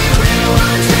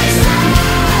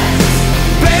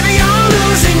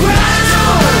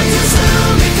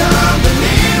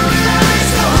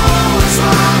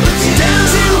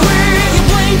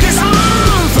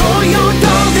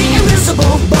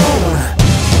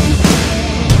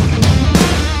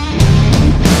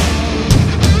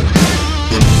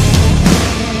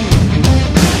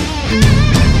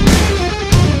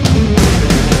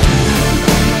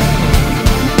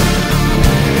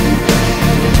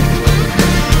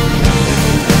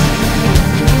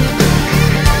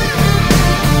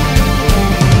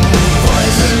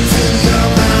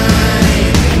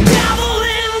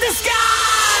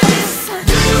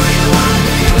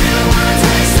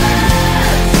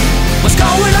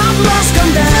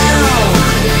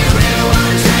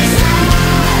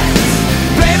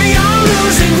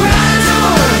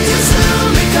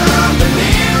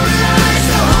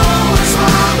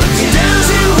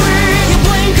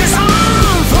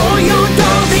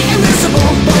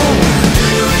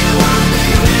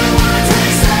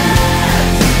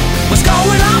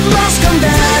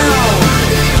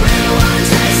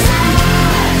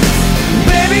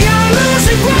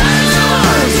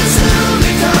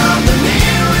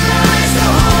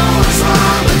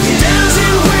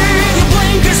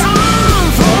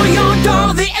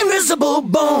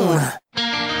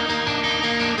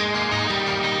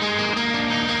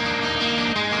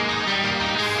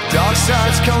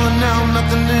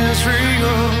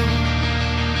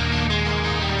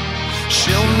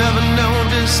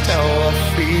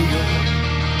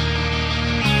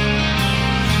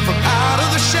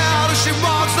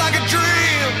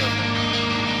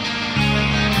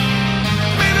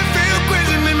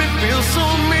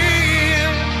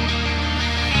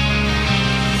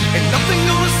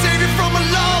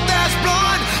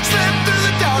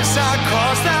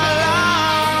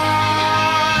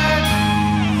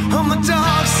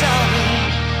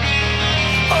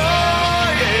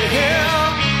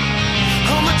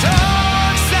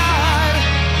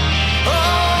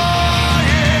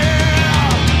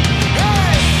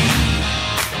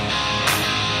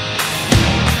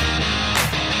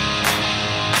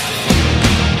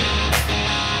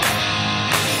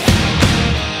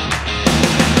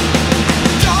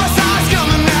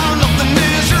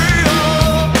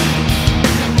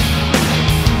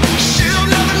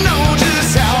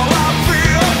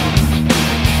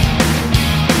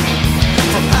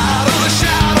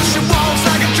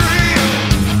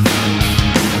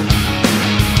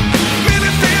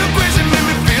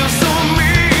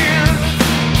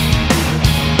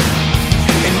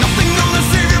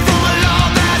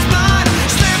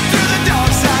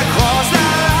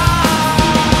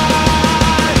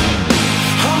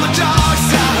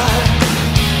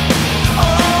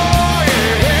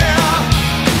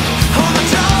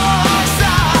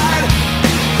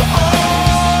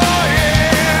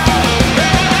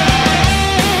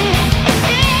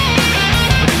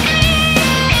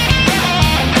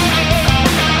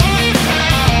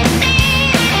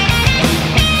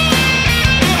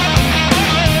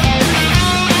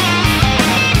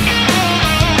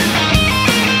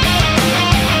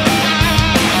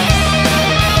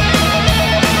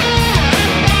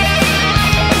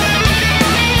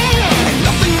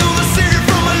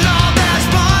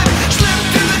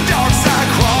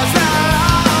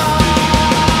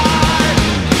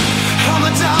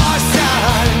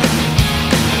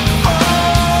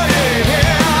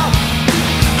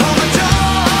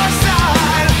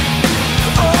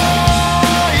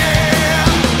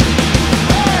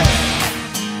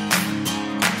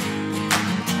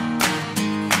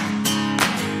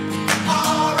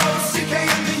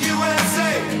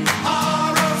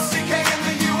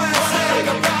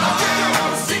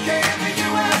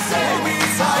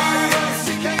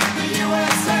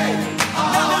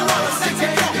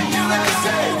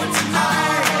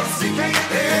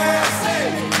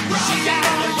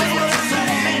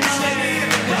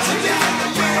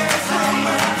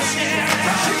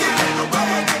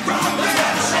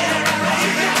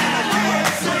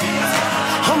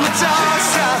 on the dark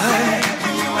side.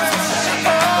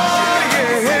 Oh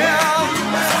yeah,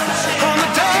 on the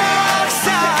dark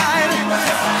side.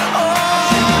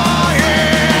 Oh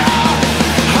yeah,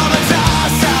 on the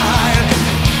dark side.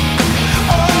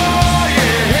 Oh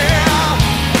yeah,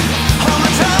 on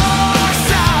the dark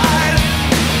side.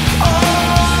 Oh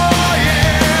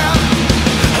yeah,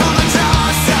 on the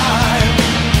dark side.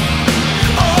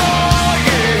 Oh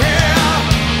yeah,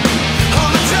 on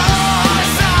the dark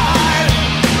side.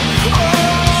 Oh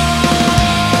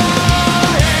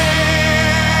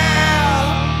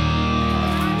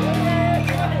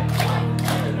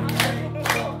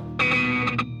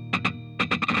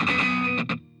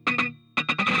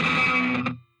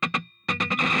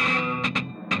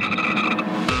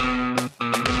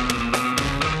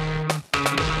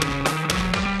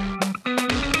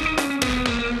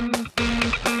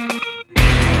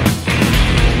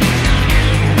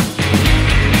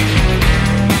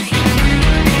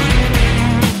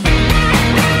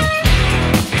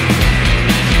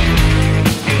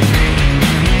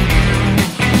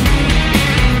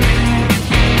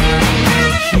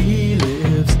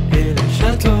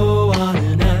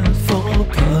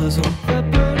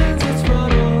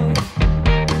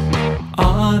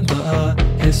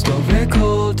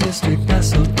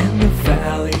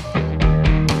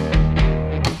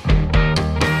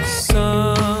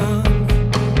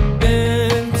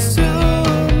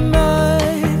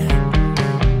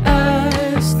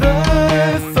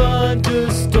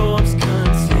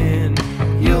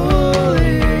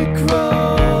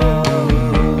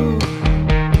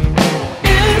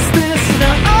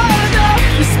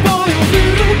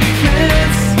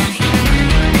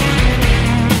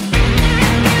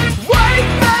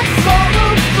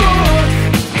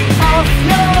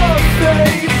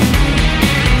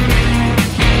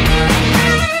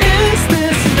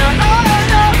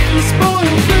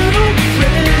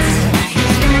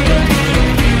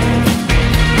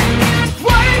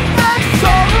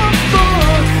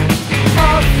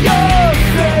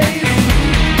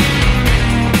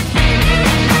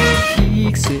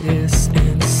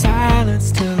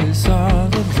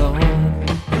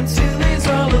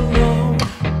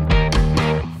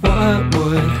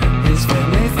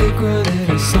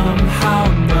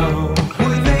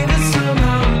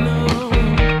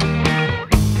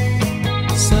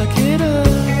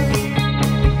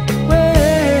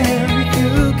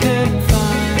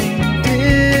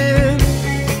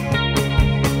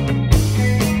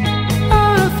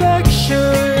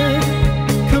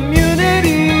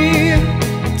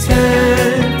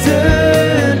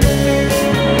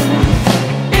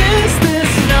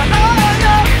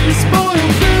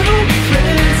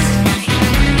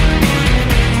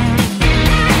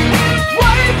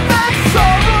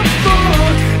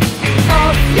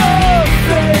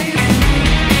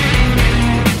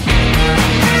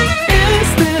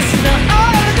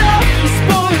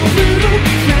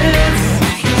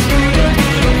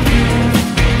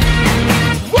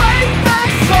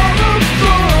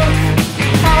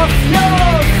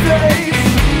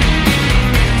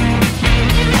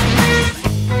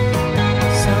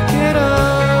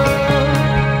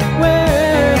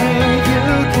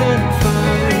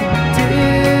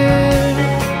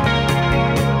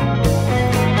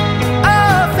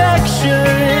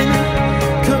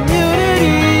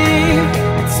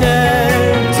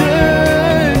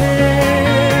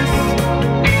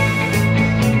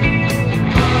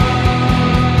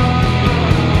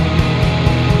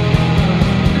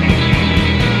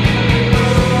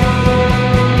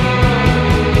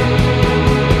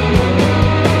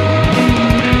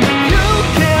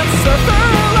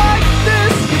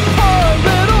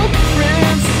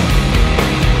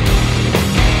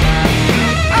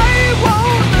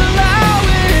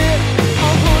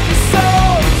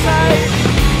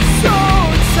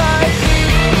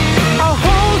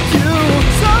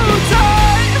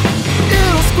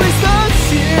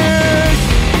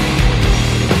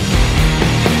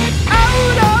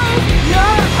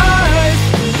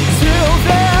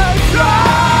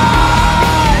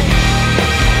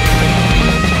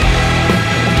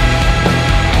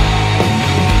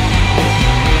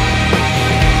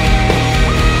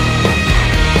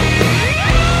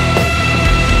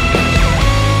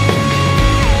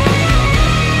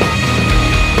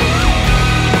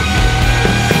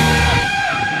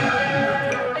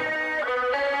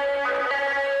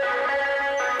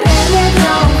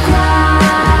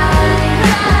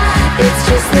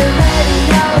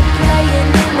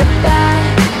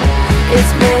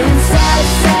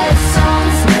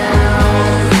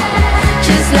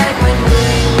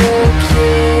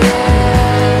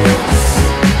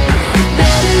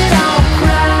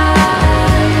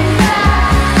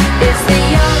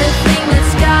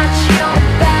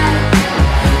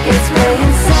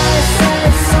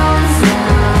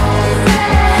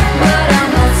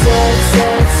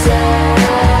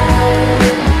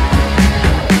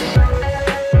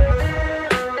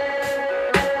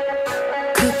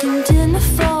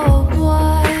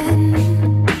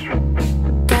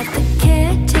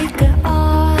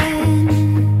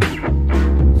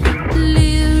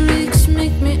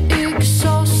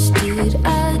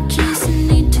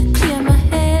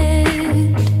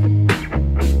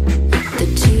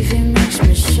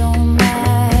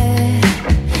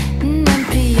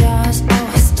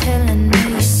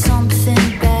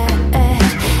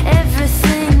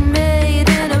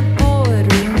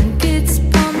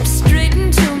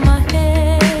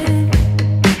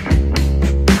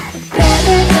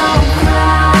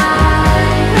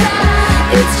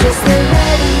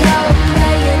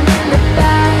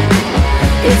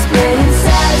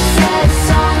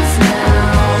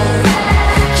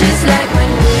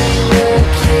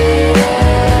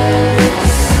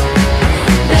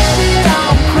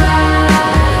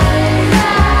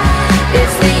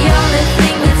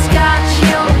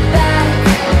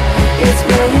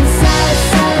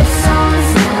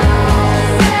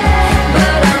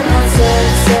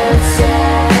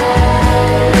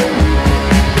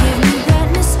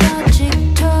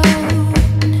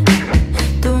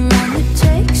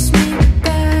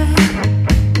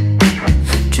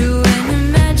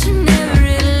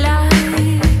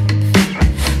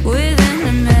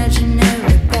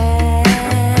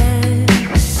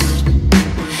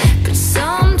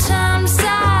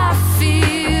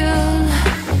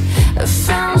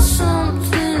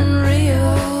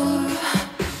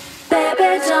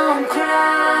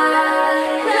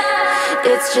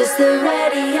just the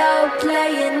radio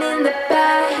playing in the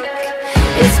back.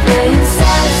 It's playing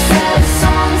sad, sad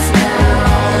songs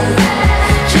now,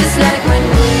 just like when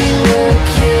we were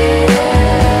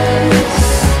kids.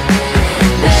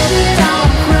 Baby,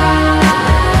 don't cry.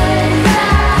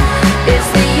 It's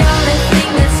the only thing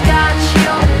that's got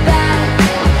your back.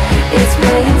 It's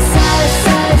playing sad,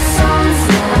 sad songs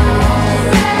now,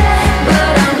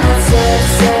 but I'm not sad,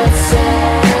 sad, sad.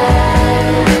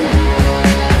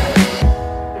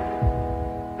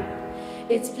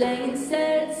 It's playing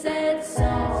sad, sad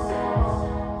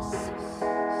songs.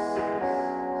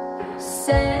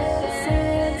 Sad,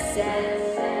 sad, sad.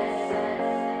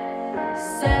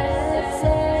 Sad,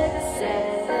 sad,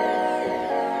 sad.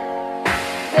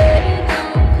 Baby,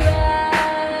 don't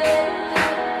cry.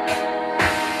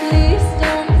 Please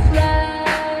don't fly.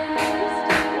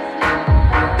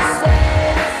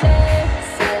 Sad, sad,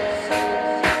 sad.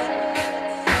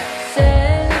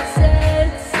 Sad, sad,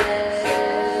 sad.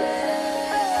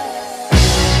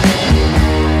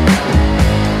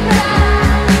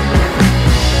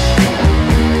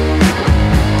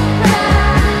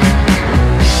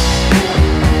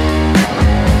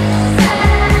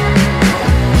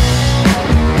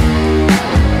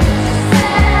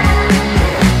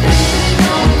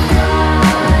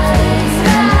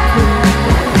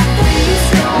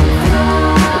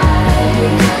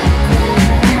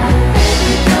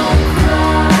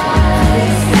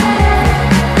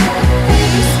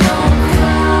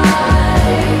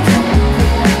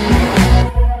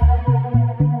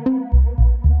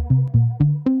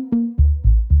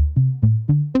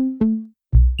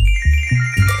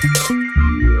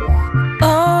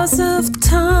 Laws of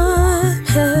time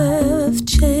have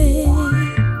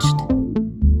changed.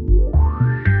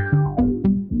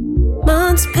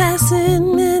 Months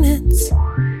passing, minutes,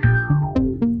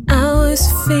 hours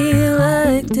feel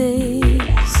like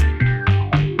days.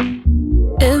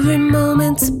 Every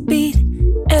moment's a beat,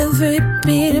 every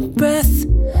beat a breath.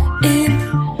 In,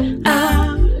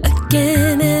 out,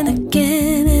 again and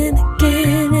again and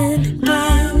again and again.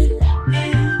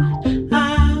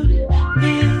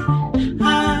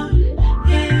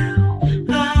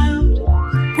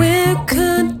 We're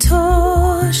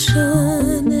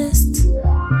contortionists,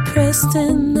 pressed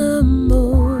in the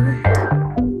mold,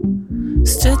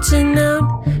 stretching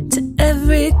out to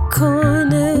every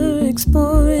corner,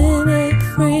 exploring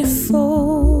every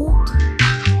fold.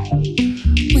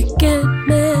 We get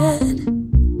mad,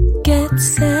 get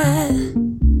sad,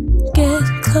 get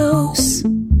close,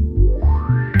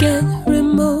 get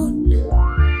remote.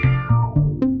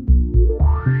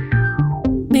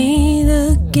 Meet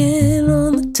again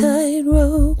on the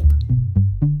tightrope.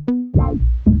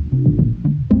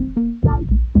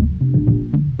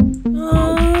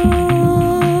 Oh.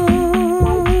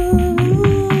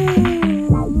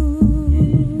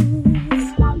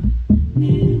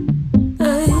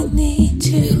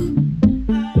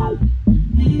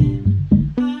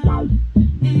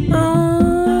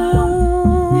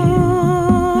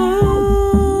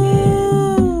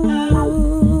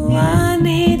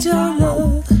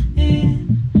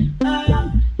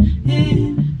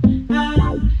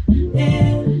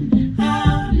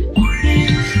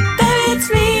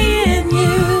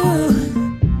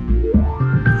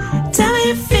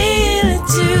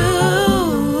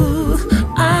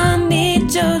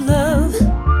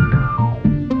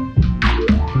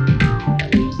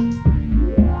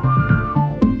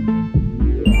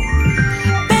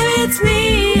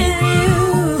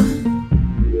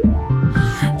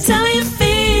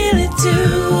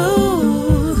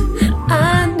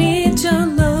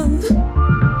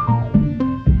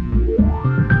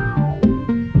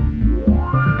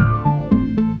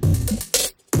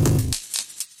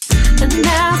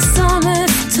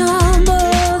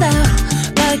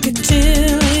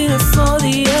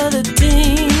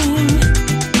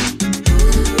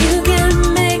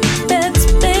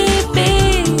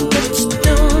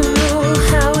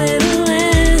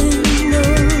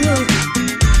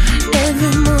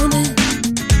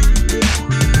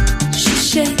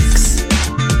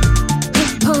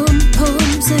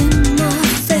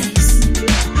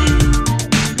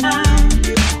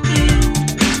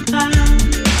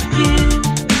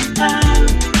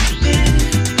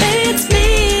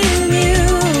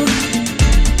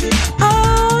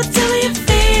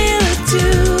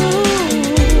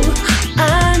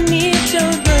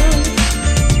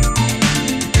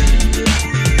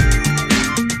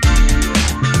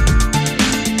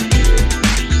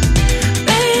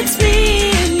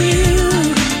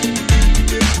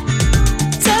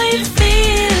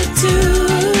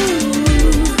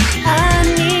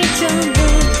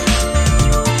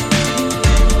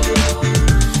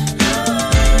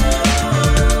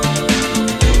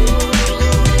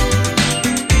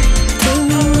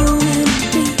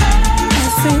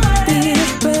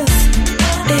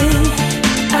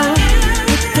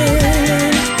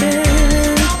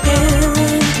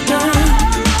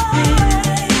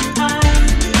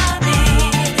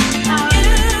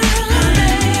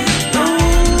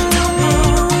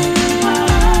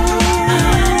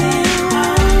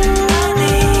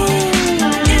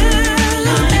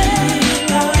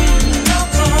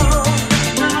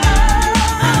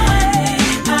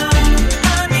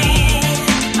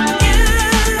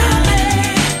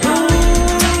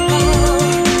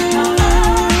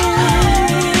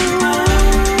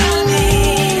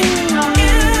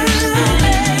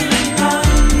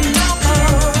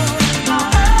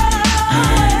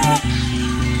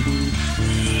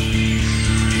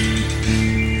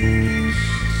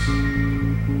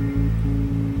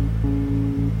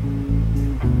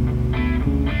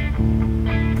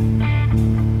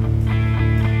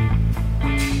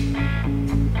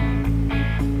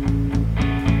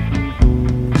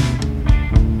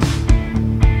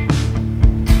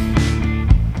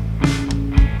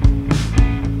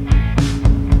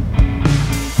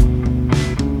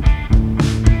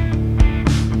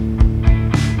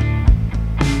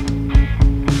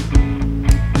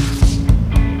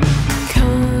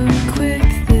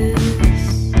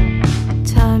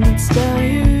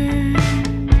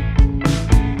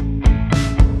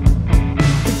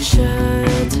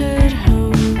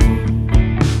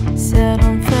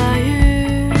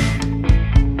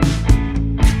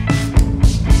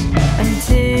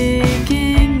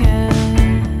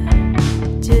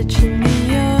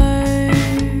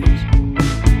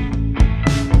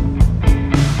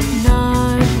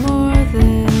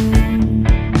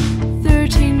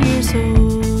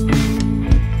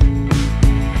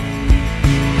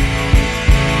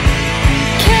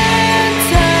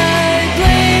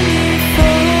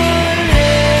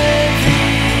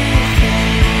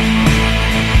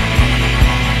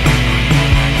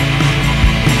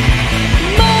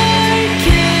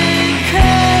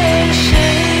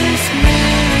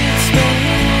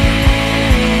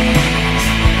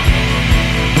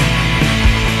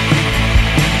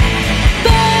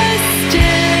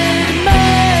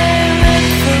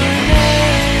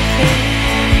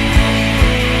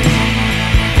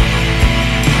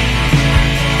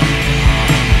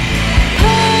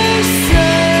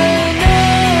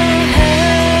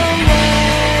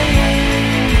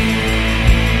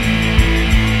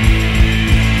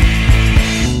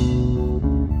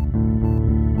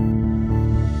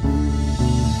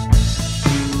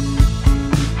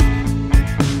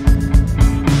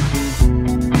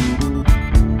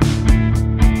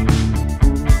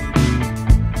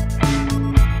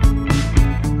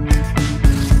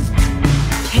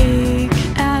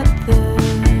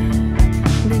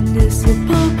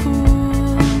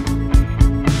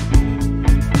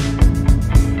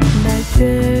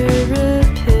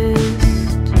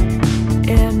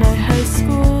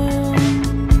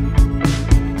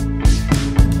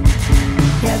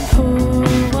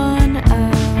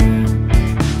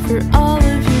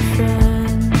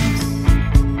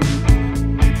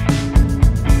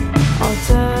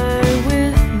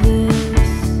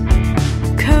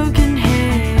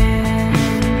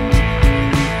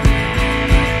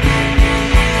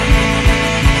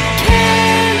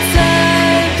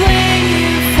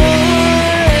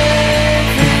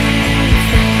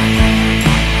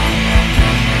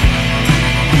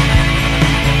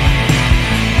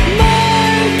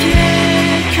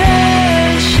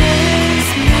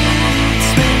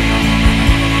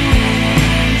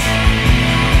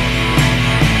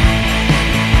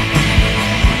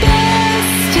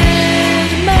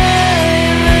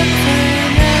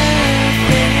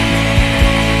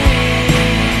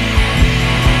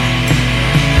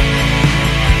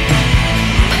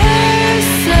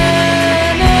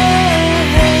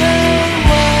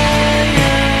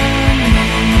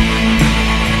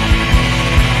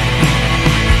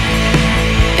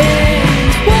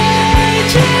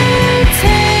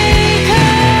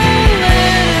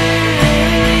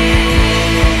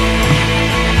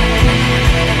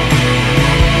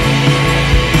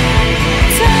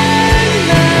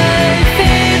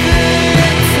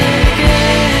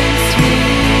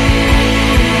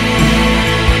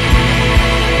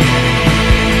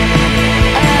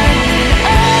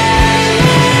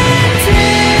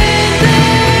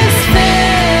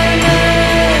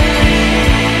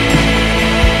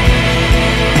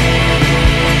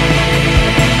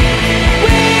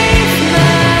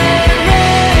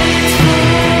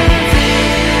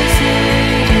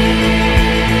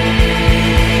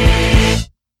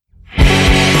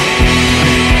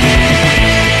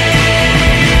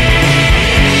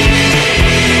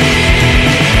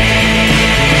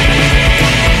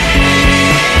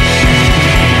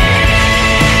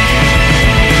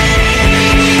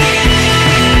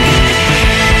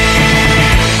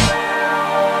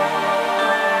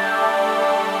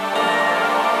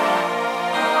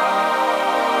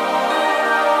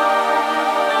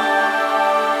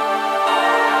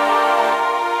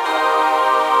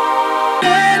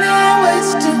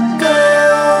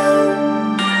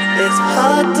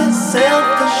 sail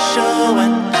the shore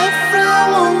when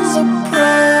everyone's a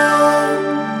pro.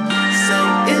 Say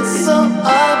it's so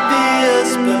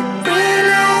obvious, but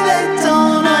really they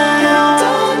don't know.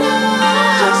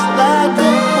 Just like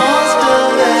a monster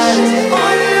that is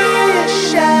only a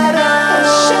shadow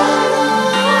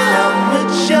from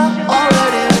which you're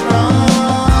already run.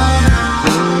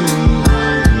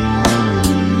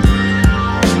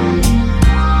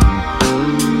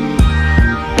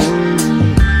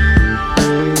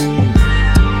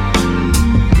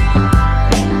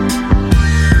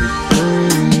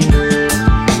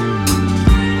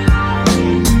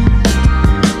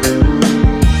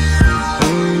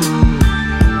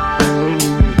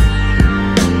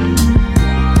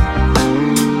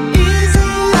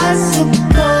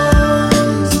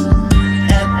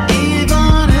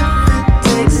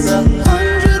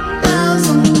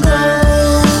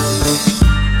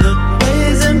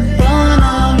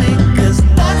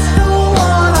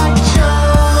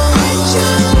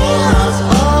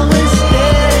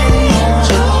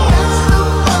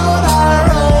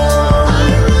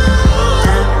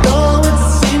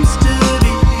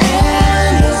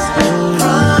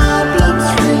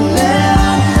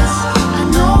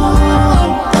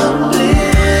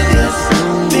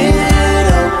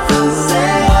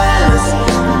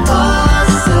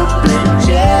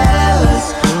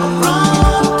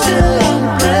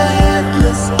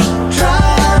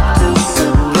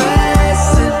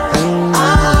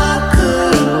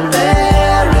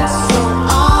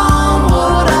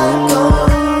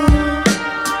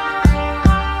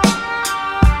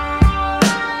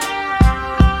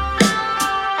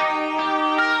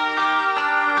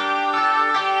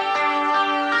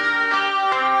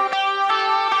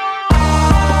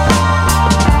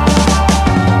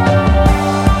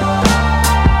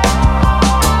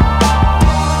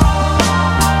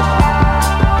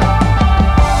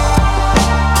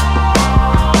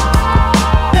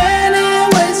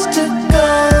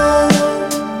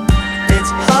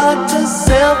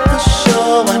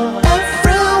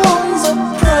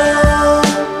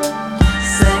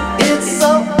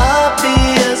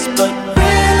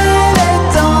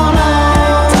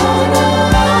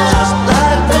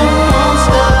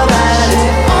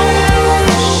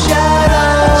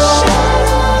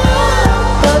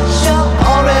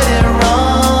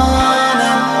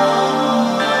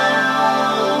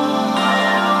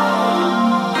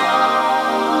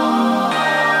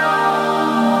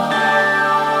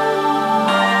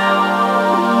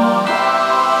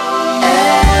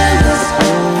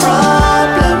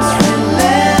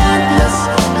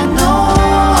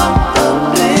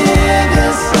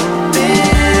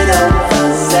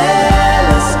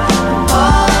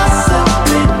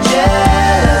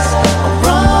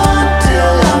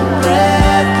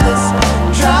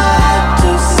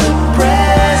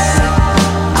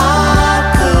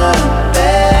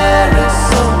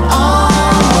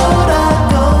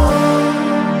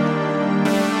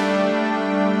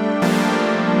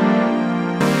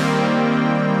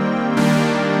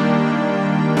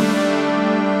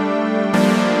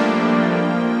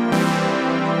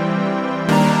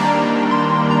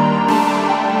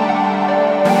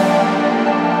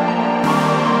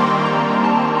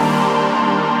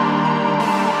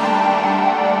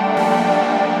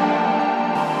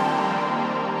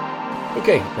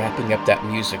 Okay, wrapping up that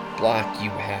music block, you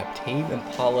have Tame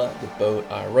Impala, The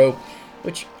Boat I Row,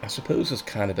 which I suppose is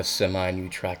kind of a semi-new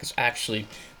track. It's actually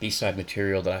B-side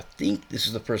material that I think this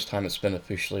is the first time it's been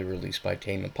officially released by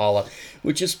Tame Impala,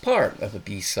 which is part of a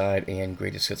B-side and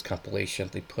greatest hits compilation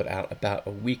they put out about a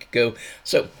week ago.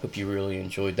 So, hope you really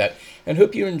enjoyed that, and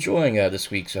hope you're enjoying this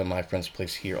week's My Friend's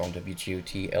Place here on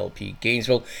WGOT LP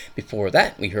Gainesville. Before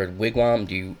that, we heard Wigwam,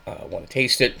 Do You Want to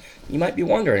Taste It? You might be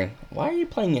wondering, why are you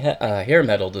playing hair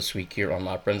metal this week here on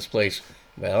My Friend's Place?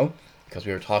 Well, because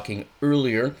we were talking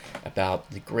earlier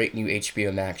about the great new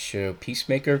HBO Max show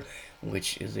Peacemaker,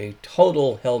 which is a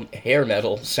total hair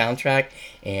metal soundtrack,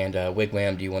 and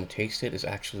Wigwam, Do You Want to Taste It? Is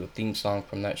actually the theme song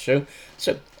from that show.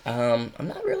 So, I'm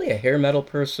not really a hair metal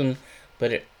person,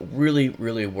 but it really,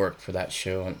 really worked for that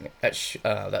show, and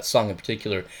that song in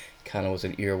particular kind of was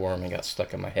an earworm and got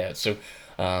stuck in my head. So,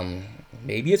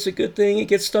 maybe it's a good thing it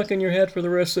gets stuck in your head for the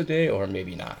rest of the day, or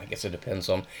maybe not. I guess it depends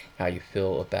on how you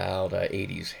feel about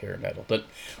 80s hair metal. But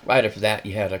right after that,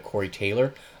 you had Corey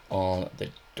Taylor on The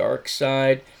Dark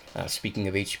Side. Speaking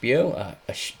of HBO,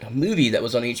 a movie that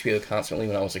was on HBO constantly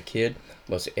when I was a kid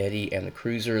was Eddie and the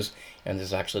Cruisers, and this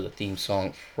is actually the theme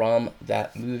song from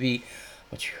that movie,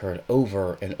 which you heard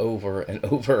over and over and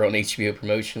over on HBO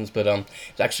promotions. But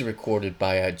it's actually recorded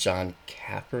by John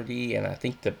Cafferty and I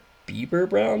think the Bieber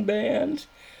Brown Band.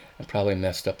 I probably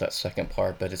messed up that second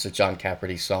part, but it's a John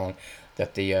Cafferty song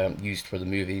that they used for the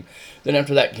movie. Then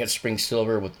after that, you had Spring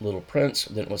Silver with Little Prince.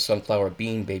 Then it was Sunflower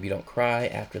Bean, Baby Don't Cry.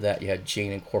 After that, you had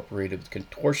Jane Incorporated with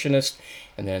Contortionist.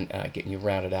 And then getting you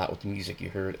rounded out with the music you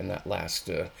heard in that last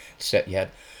set, you had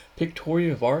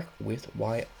Victoria Vark with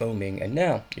Wyoming. And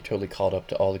now you're totally caught up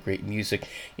to all the great music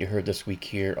you heard this week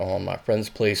here on My Friend's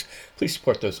Place. Please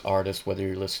support those artists, whether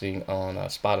you're listening on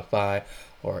Spotify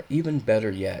or even better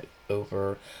yet,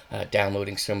 over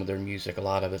downloading some of their music. A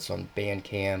lot of it's on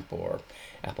Bandcamp or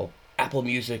Apple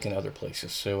Music and other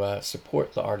places. So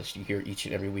support the artists you hear each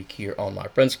and every week here on My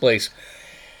Friend's Place.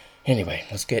 Anyway,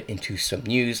 let's get into some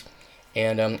news.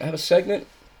 And I have a segment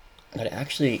that I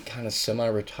actually kind of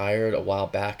semi-retired a while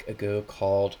back ago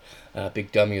called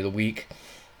Big Dummy of the Week,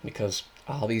 because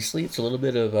obviously it's a little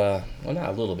bit of, well, not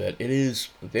a little bit, it is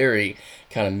very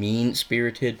kind of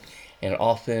mean-spirited, and it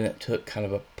often took kind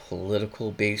of a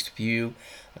political-based view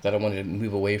that I wanted to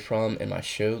move away from in my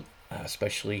show,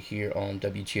 especially here on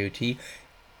WGOT,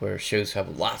 where shows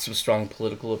have lots of strong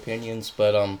political opinions.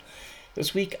 But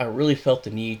this week I really felt the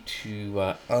need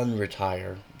to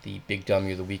unretire the Big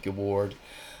Dummy of the Week award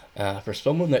for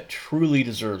someone that truly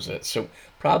deserves it. So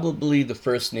probably the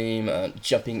first name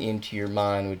jumping into your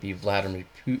mind would be Vladimir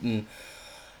Putin.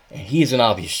 And he is an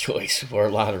obvious choice for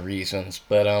a lot of reasons,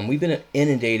 but we've been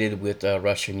inundated with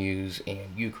Russian news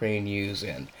and Ukraine news,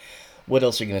 and what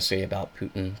else are you going to say about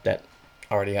Putin that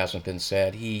already hasn't been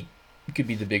said? He could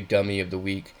be the Big Dummy of the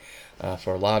Week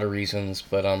for a lot of reasons,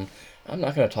 but I'm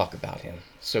not going to talk about him.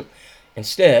 So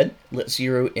instead, let's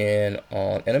zero in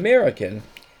on an American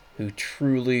who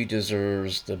truly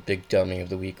deserves the Big Dummy of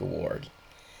the Week award.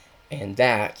 And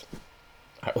that,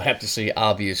 I would have to say,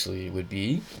 obviously, would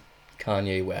be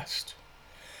Kanye West.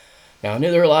 Now, I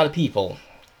know there are a lot of people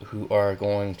who are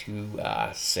going to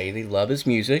say they love his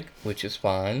music, which is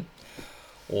fine,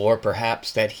 or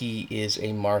perhaps that he is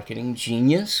a marketing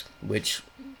genius, which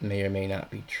may or may not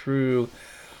be true,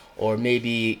 or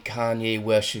maybe Kanye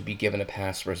West should be given a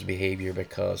pass for his behavior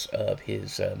because of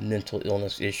his mental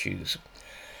illness issues.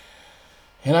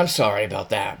 And I'm sorry about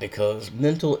that, because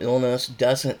mental illness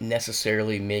doesn't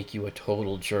necessarily make you a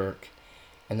total jerk.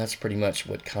 And that's pretty much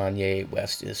what Kanye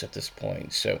West is at this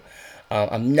point. So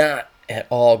I'm not at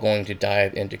all going to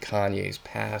dive into Kanye's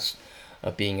past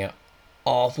of being an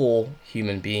awful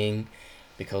human being,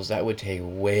 because that would take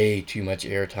way too much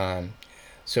airtime.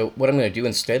 So what I'm going to do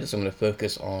instead is I'm going to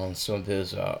focus on some of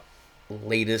his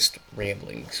latest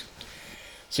ramblings.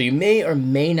 So you may or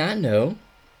may not know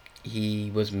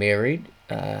he was married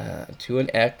to an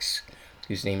ex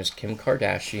whose name is Kim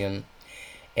Kardashian.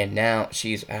 And now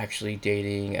she's actually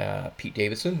dating Pete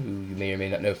Davidson, who you may or may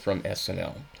not know from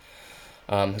SNL.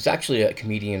 Who's actually a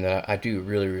comedian that I do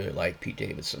really, really like, Pete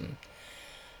Davidson.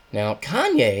 Now,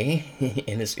 Kanye,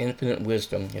 in his infinite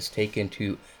wisdom, has taken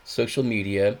to social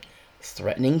media,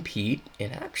 threatening Pete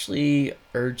and actually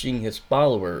urging his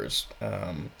followers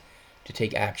to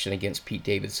take action against Pete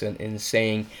Davidson, and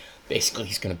saying basically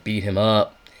he's going to beat him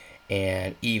up,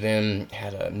 and even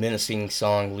had a menacing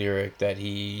song lyric that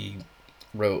he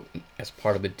wrote as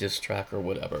part of a diss track or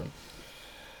whatever.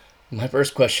 My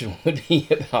first question would be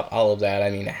about all of that. I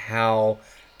mean, how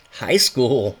high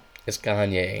school is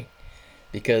Kanye?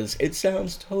 Because it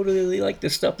sounds totally like the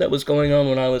stuff that was going on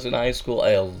when I was in high school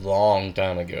a long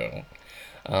time ago.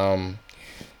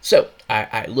 So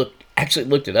I actually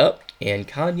looked it up, and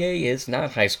Kanye is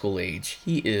not high school age.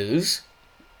 He is,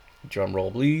 drum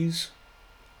roll please,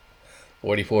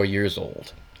 44 years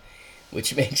old,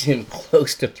 which makes him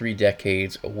close to 3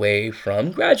 decades away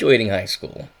from graduating high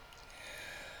school.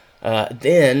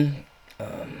 Then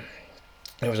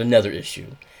there was another issue,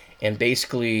 and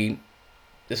basically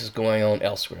this is going on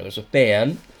elsewhere. There's a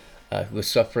fan who was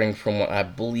suffering from what I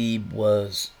believe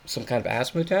was some kind of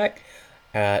asthma attack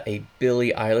at a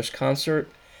Billie Eilish concert,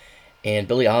 and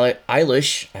Billie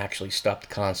Eilish actually stopped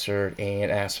the concert and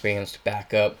asked fans to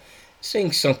back up,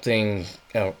 saying something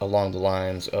along the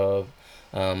lines of,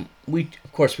 we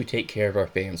take care of our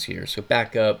fans here, so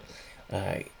back up,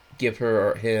 give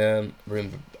her or him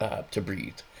room to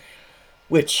breathe.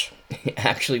 Which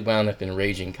actually wound up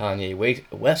enraging Kanye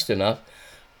West enough,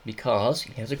 because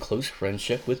he has a close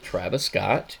friendship with Travis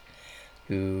Scott,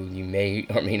 who you may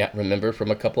or may not remember from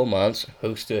a couple of months,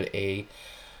 hosted a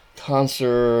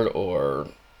concert or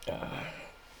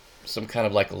some kind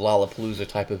of like Lollapalooza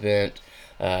type event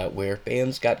where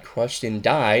fans got crushed and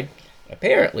died,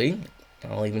 apparently,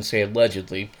 I'll even say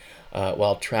allegedly,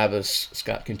 while Travis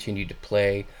Scott continued to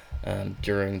play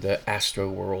during the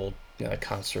Astroworld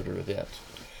concert or event.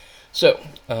 So,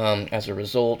 as a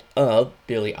result of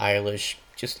Billie Eilish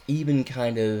just even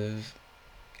kind of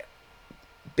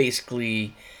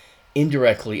basically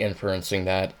indirectly inferencing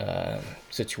that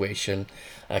situation.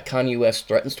 Kanye West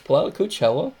threatens to pull out of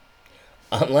Coachella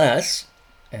unless,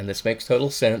 and this makes total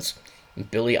sense,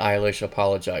 Billie Eilish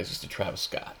apologizes to Travis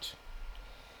Scott.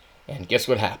 And guess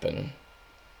what happened?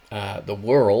 The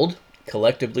world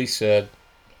collectively said,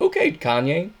 okay,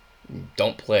 Kanye,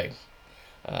 don't play.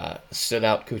 Sit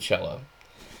out Coachella.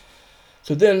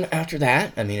 So then after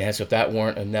that, I mean, as if that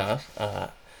weren't enough,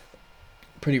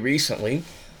 pretty recently,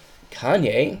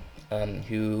 Kanye,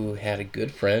 who had a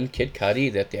good friend, Kid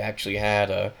Cudi, that they actually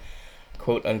had a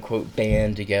quote-unquote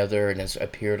band together and has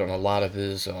appeared on a lot of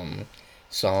his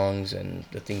songs and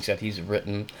the things that he's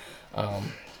written.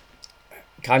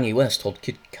 Kanye West told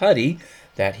Kid Cudi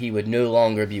that he would no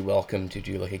longer be welcome to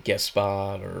do like a guest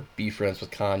spot or be friends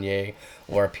with Kanye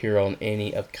or appear on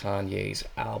any of Kanye's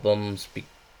albums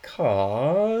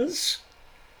because,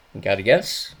 you gotta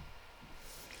guess?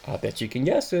 I bet you can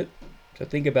guess it. So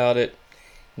think about it.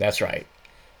 That's right.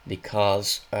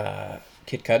 Because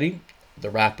Kid Cudi,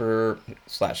 the rapper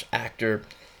slash actor,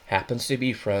 happens to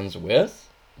be friends with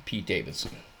Pete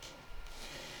Davidson.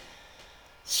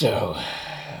 So,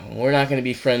 we're not going to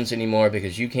be friends anymore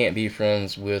because you can't be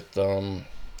friends with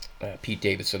Pete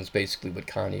Davidson's basically what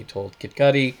Kanye told Kid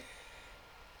Cudi.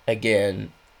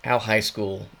 Again, how high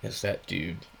school is that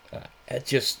dude? I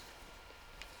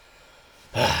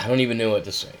don't even know what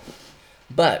to say.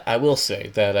 But I will say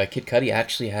that Kid Cudi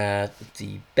actually had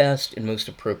the best and most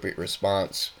appropriate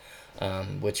response,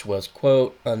 which was,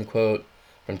 quote, unquote,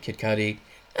 from Kid Cudi,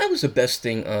 that was the best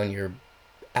thing on your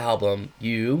album,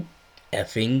 you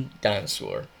effing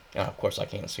dinosaur. Now, of course, I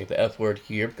can't say the F word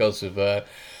here because of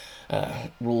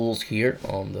rules here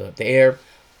on the air,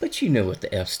 but you know what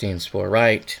the F stands for,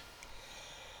 right?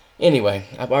 Anyway,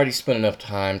 I've already spent enough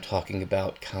time talking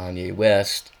about Kanye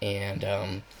West,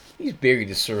 and he's very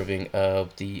deserving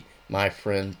of the My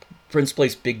Friend's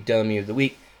Place Big Dummy of the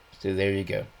Week. So there you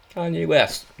go. Kanye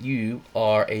West, you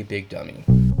are a big dummy.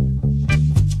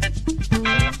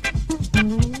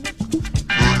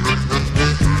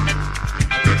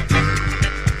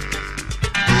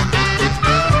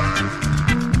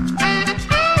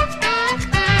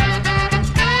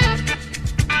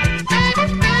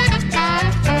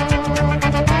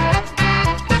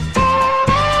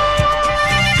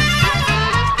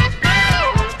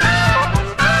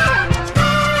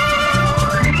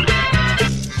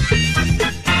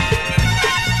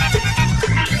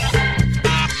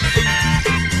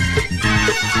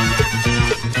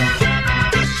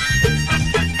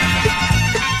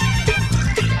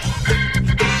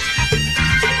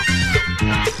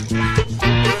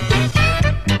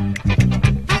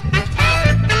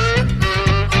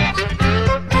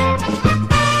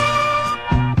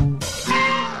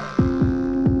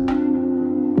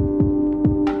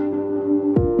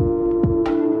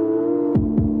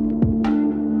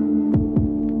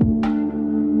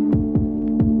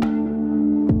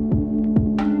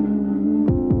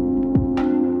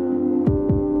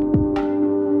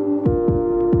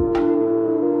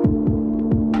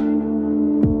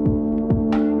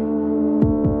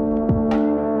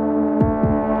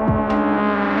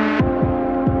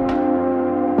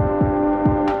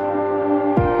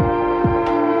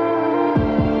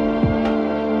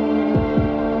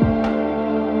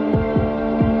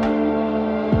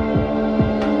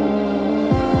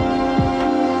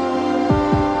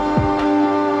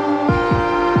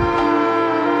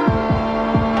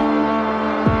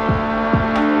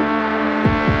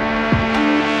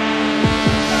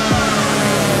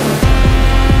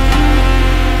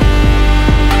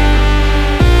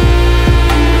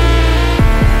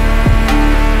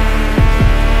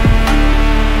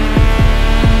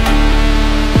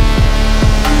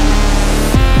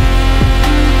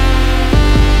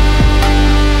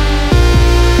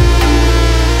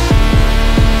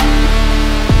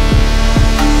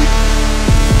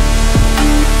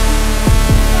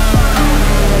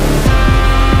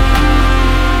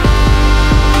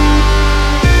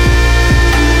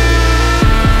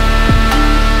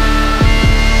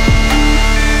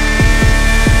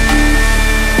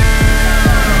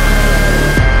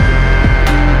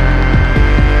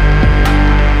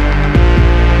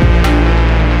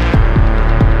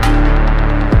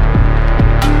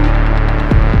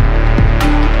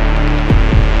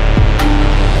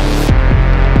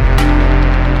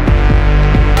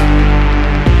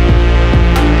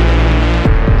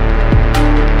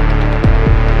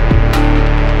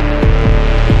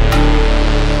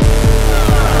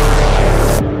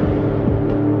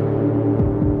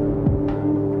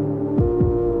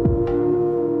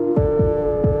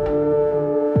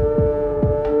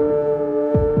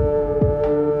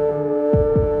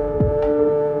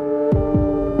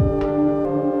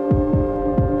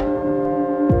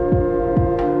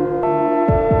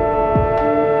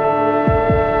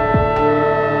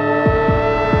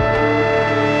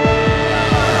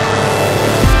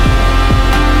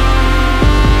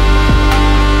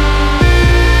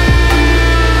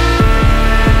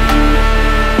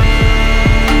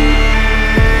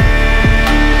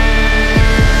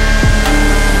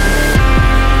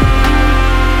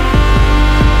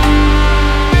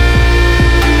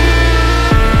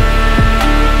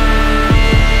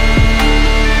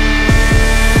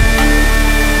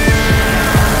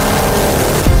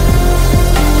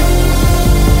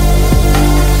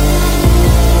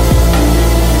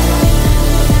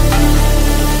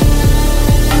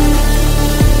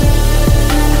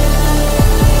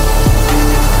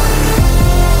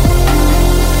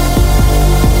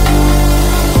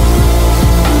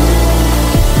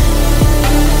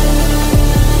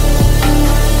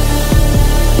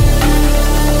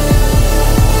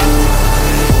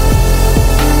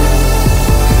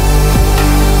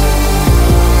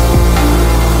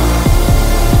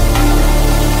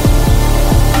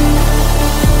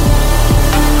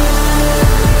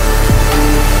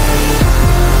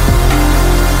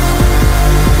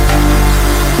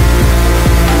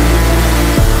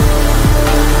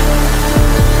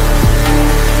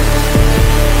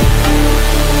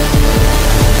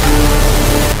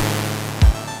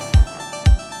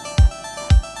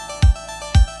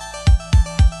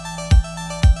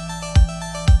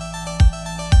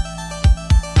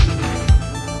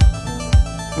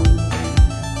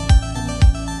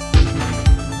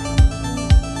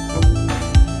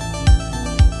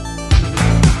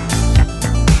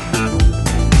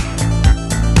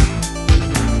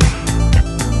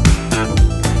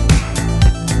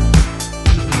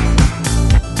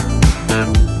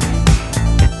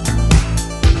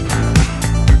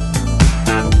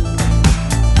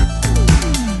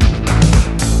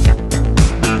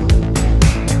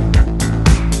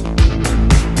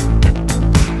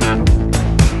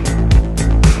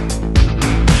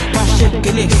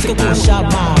 seke ko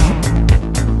shaba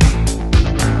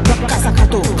Prakasa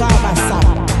kato kabasa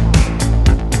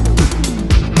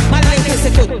Maleke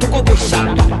seke toko ko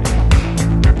shaba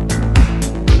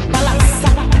Balasa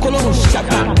koloro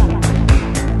shaba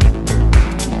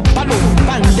Palo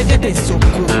bandege de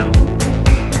soko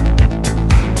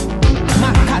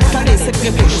Makatale seke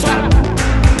ko shaba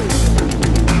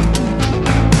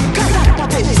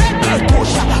Kakapate seke ko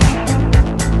shaba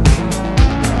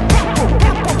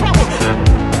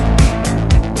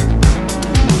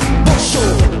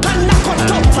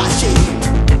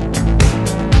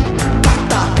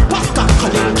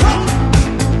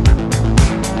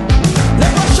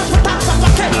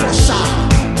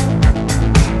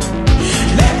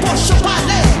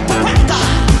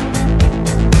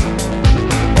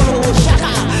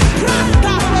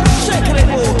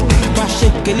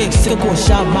Seke ko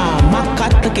shama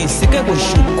makata ke seke ko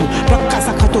shuku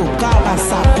prakasa kato kaba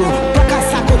sapo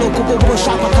prakasa kolo kubo bo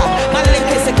shapaka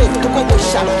maleke seke to ko bo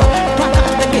shapa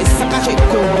prakata ke saka she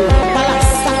kobo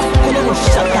balasa kolo bo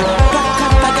shapa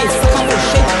prakata ke saka bo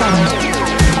shetan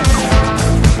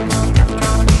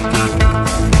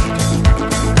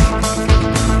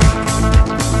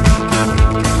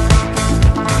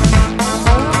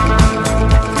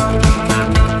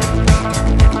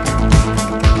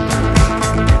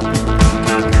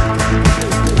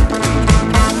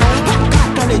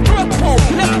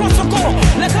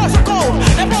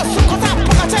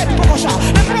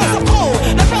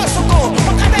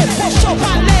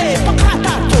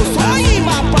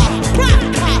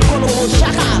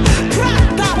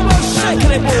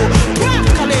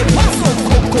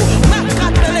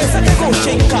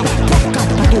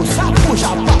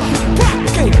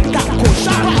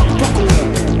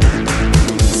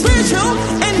Spiritual,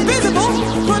 invisible,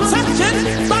 protection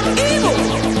from evil.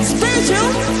 Spiritual,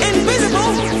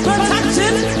 invisible,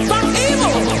 protection from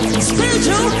evil.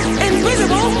 Spiritual,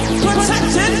 invisible,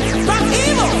 protection from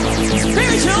evil.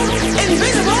 Spiritual,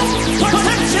 invisible,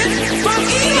 protection from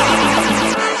evil.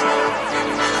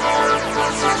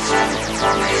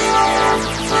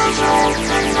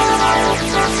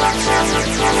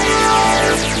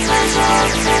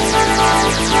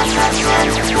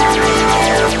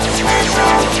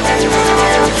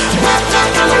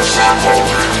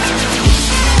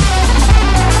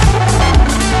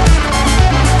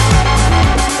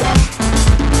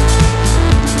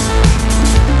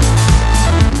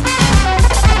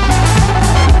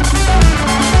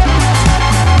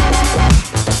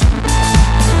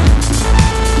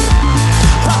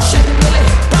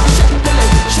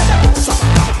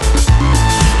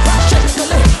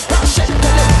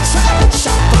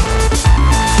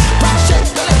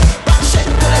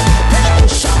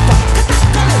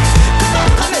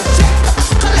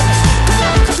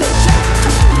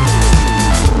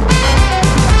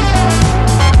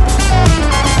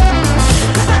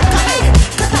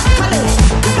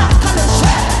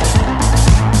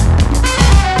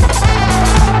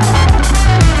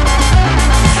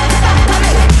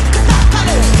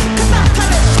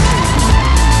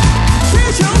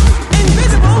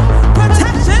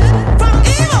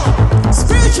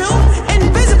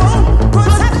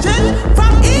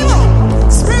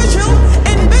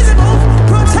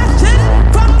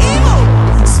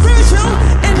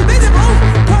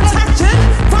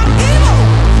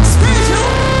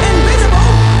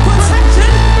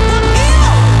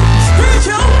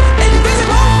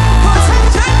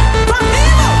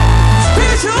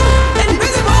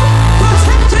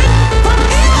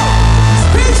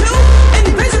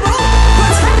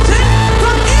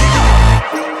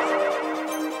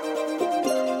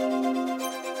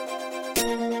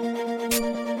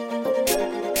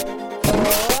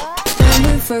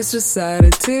 First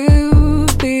decided to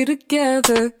be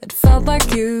together, it felt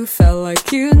like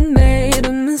you made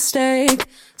a mistake.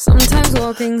 Sometimes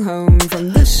walking home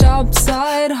from the shops,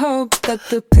 I'd hope that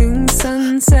the pink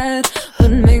sunset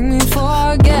would make me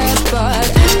forget.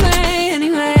 But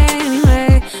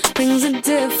anyway, things are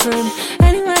different.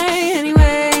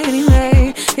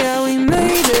 Anyway, yeah, we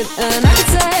made it. And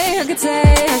I could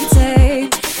say,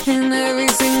 in every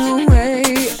single way,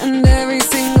 and every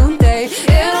single day,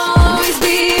 it'll always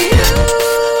be you.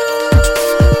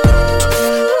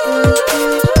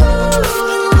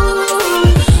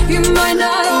 You might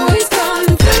not always come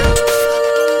through,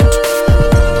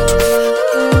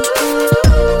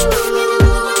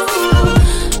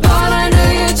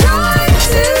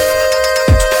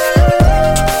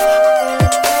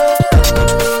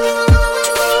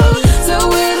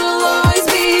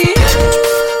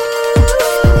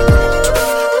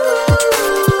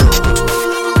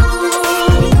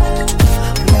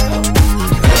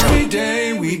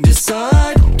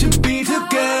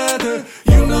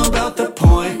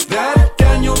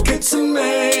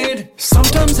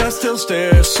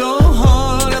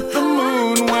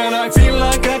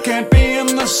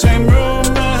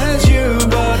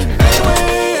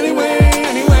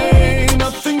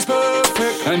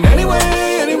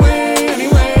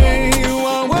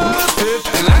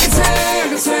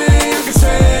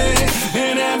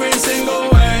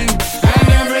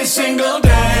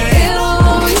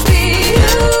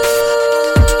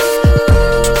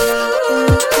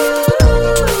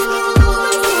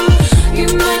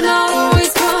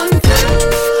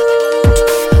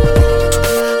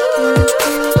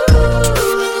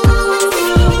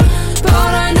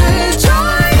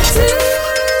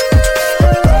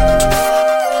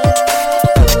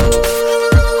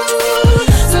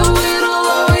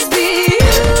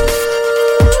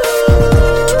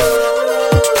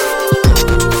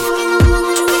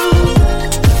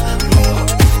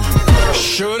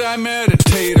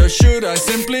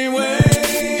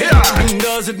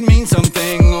 it mean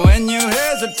something when you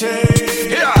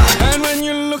hesitate? Yeah. And when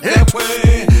you look that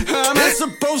way, am I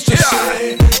supposed to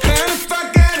say? And if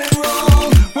I get it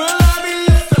wrong, will I be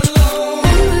left alone?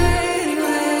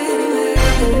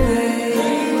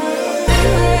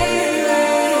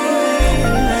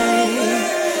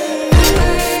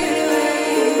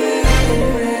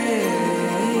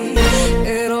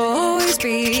 It'll always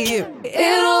be you.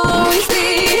 It'll always be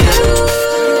you.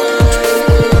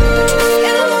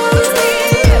 It'll always be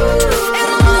you.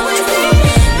 It'll always be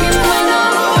you. You might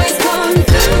not always come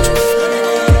through.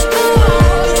 Oh,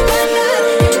 you might not.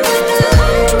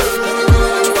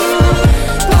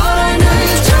 But I know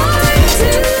you're trying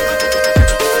to.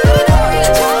 Know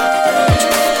you're trying.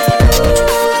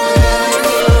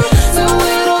 So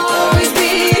it'll always be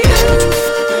you.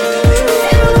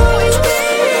 It'll always be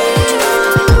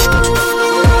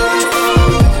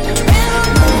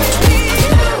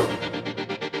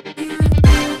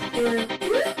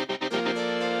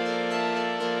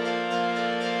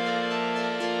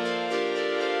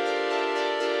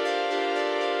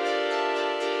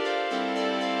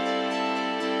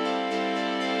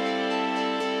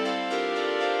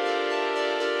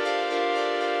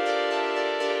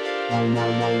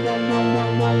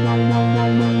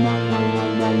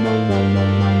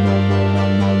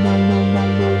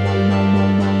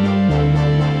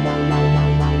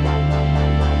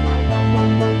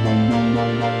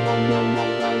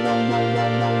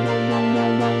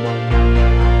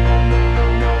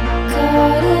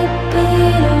caught up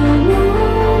in a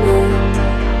moment,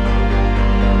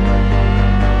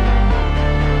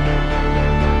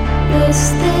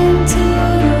 listening to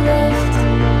the left.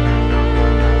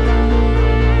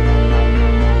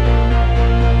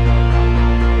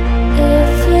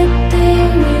 Everything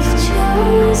we've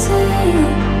chosen,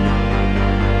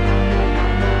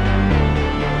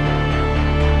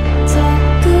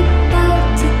 talk about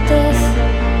to death.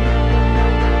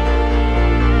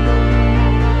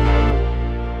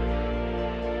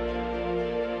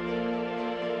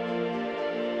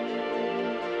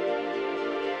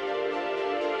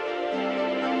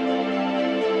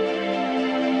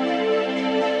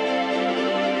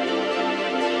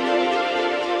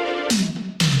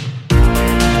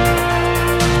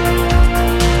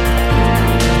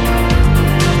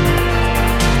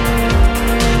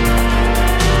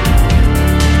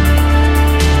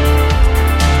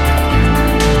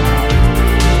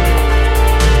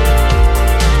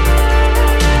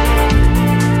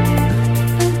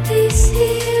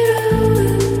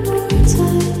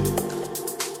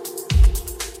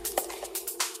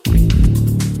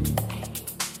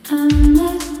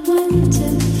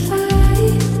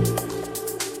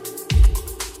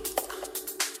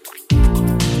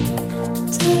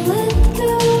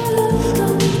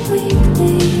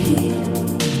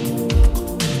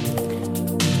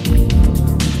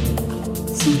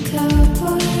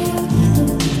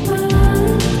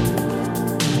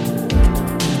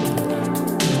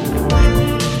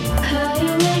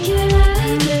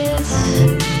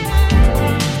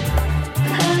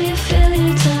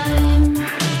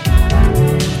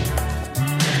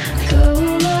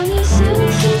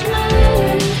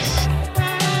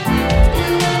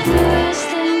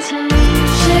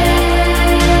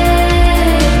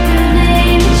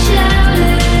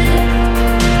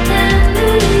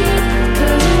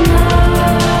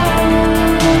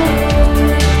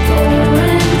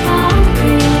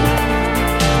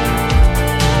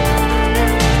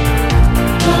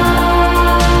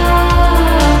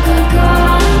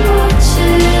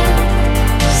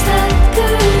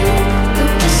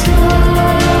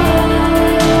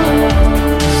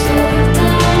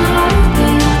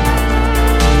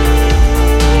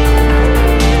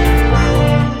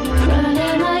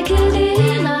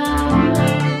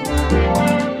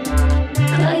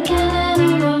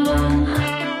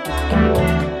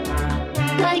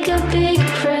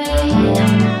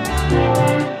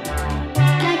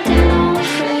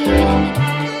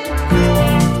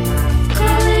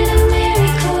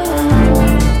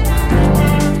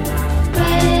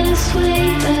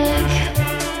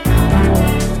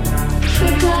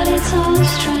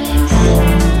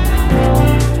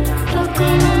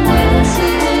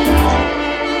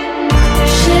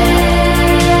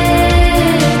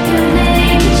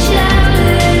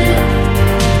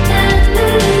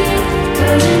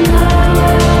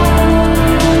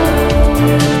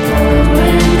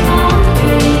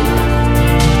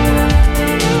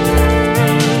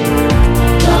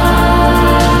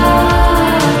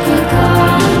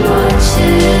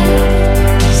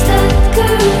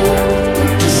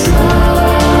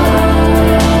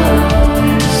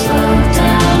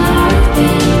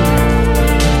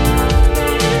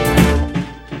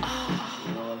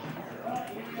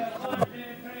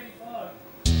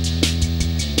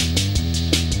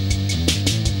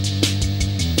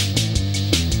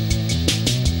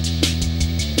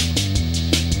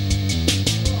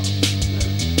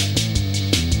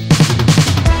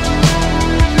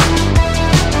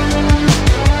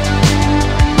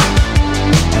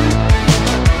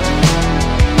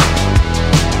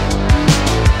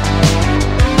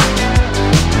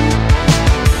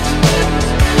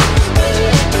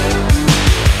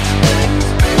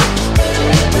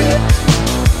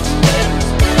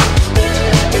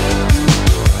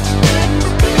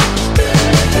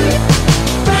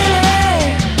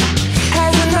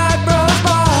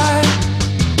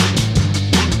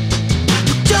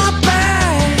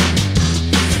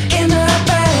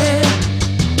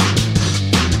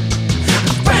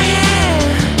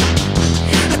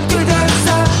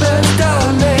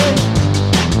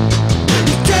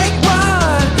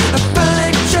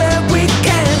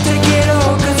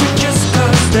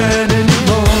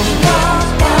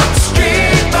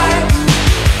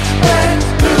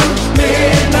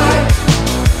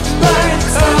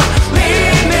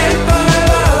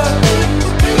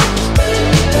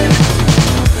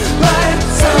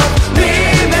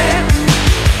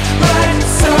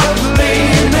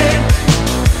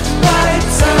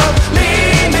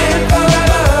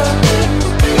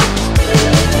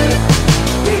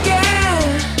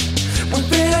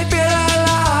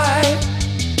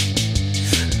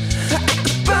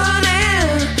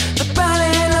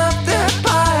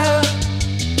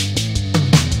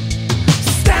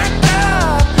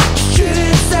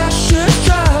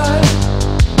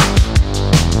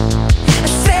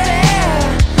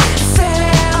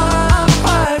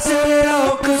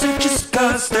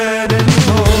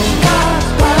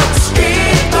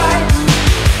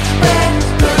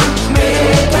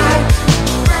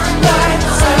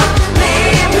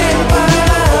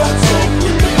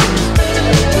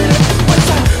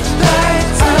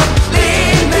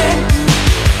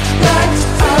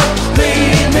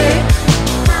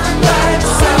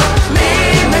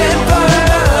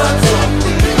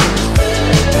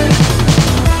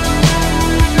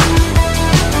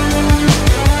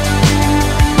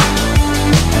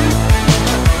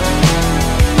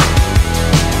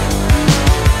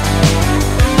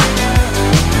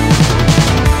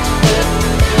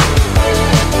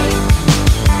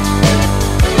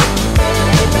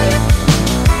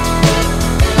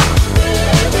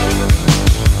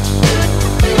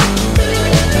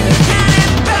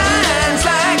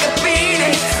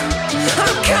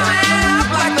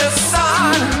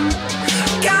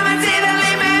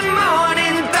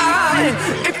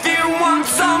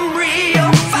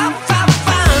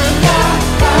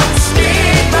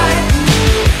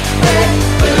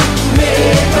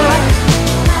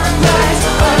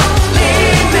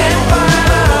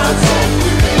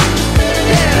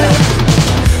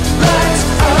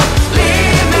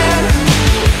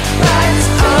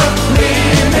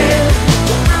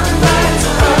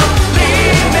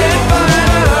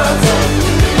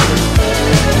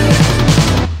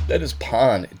 that is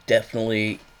Pond.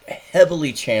 Definitely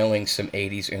heavily channeling some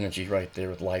 80s energy right there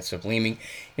with Lights of Gleaming.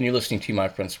 And you're listening to My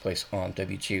Friend's Place on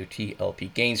WGOT LP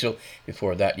Gainesville.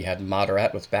 Before that, you had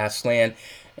Moderat with Fastland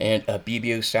and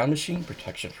BBO Sound Machine,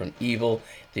 Protection from Evil.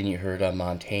 Then you heard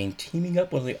Montaigne teaming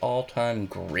up with the all-time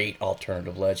great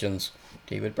alternative legends,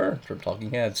 David Byrne from Talking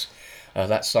Heads.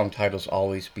 That song title's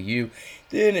Always Be You.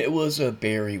 Then it was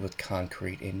Barry with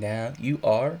Concrete. And now you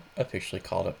are officially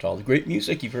caught up to all the great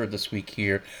music you've heard this week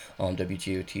here on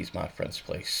WGOT's My Friend's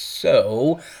Place.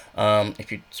 So, if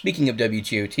you're speaking of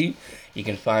WGOT, you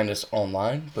can find us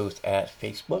online, both at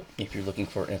Facebook, if you're looking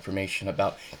for information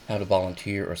about how to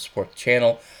volunteer or support the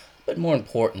channel, but more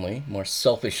importantly, more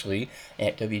selfishly,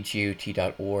 at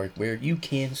WGOT.org, where you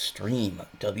can stream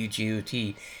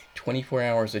WGOT 24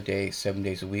 hours a day, 7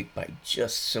 days a week, by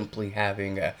just simply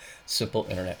having a simple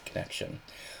internet connection.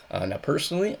 Now,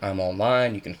 personally, I'm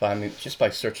online. You can find me just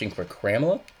by searching for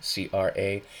Cramela,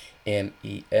 Cramela.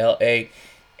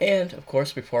 And, of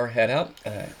course, before I head out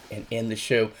and end the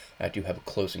show, I do have a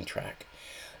closing track.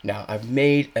 Now, I've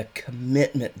made a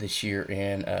commitment this year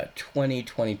in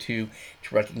 2022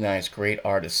 to recognize great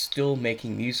artists still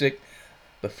making music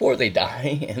before they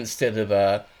die instead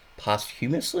of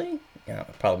posthumously. I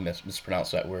probably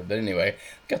mispronounced that word, but anyway,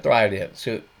 got the right idea.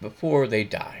 So before they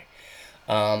die.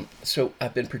 So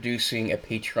I've been producing a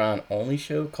Patreon-only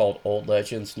show called Old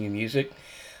Legends, New Music,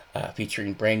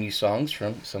 featuring brand new songs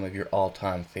from some of your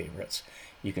all-time favorites.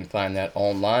 You can find that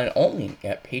online only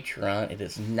at Patreon. It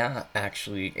is not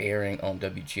actually airing on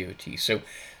WGOT. So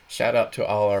shout out to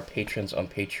all our patrons on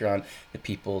Patreon, the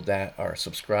people that are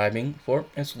subscribing for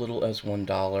as little as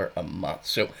 $1 a month.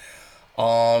 So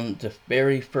on the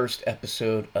very first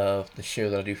episode of the show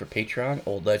that I do for Patreon,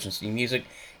 Old Legends New Music,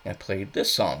 I played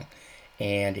this song.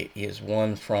 And it is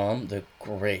one from the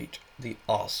great, the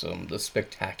awesome, the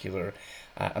spectacular.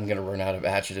 I'm going to run out of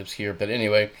adjectives here, but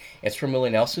anyway, it's from Willie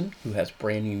Nelson, who has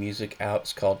brand new music out.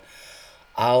 It's called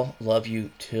I'll Love You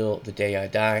Till the Day I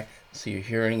Die. So you're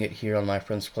hearing it here on My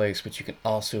Friend's Place, but you can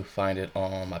also find it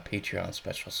on my Patreon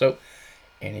special. So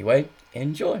anyway,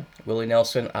 enjoy. Willie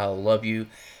Nelson, I'll Love You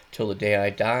Till the Day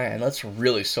I Die. And let's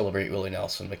really celebrate Willie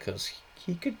Nelson, because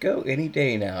he could go any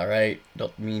day now, right?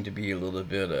 Don't mean to be a little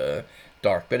bit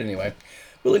dark, but anyway,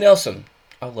 Willie Nelson,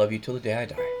 I'll Love You Till the Day I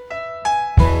Die.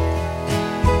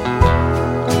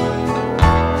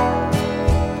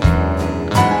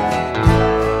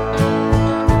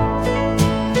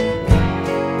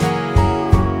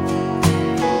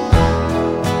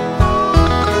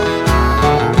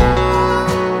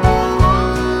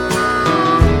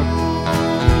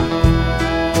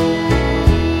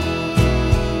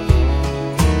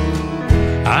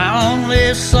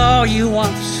 Saw you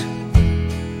once,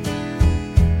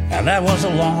 and that was a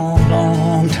long,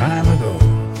 long time ago.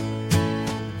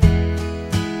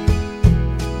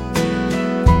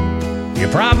 You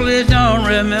probably don't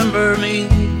remember me,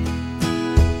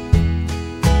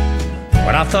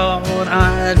 but I thought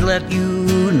I'd let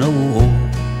you know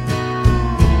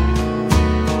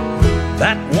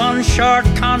that one short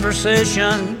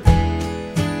conversation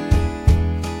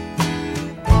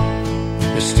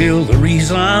is still the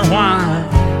reason why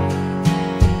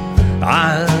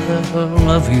I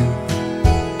love you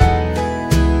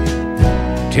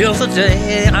till the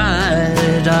day I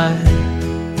die.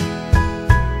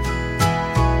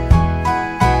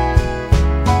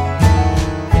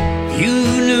 You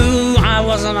knew I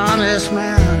was an honest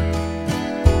man.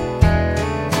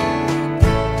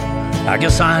 I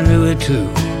guess I knew it too.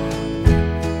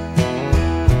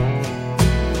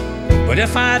 But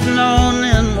if I'd known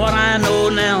then what I know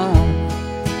now,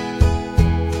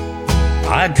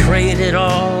 I'd trade it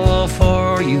all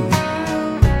for you.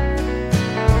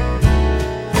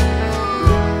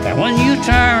 And when you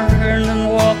turned and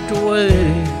walked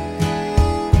away,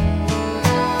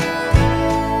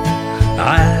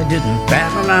 I didn't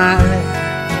bat an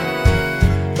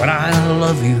eye, but I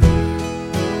love you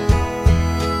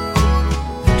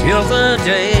till the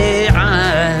day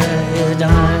I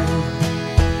die.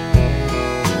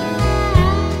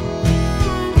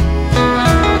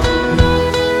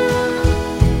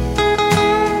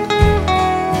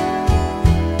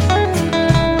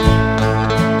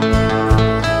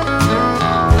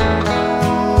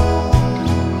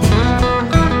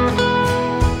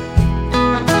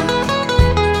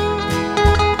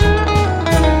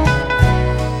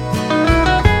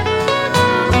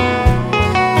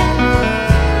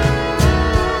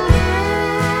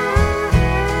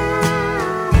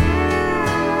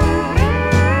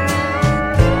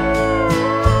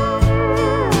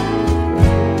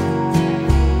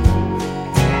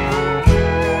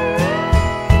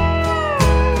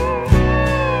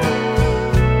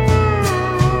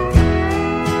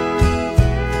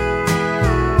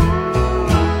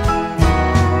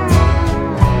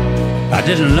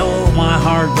 didn't know my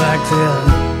heart back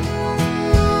then.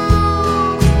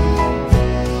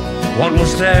 What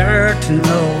was there to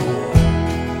know?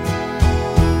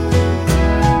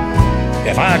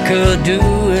 If I could do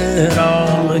it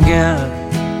all again,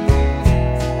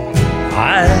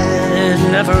 I'd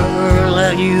never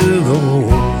let you go.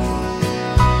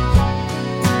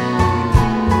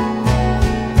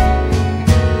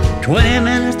 20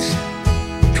 minutes,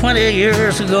 20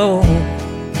 years ago,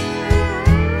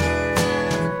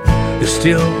 is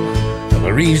still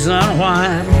the reason why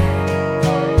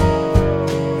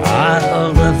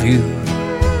I love you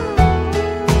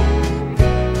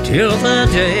till the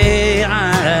day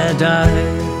I die.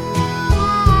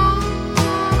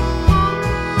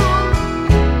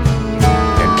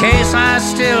 In case I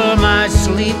still might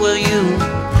sleep with you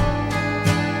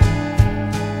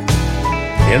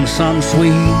in some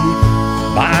sweet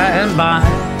by and by,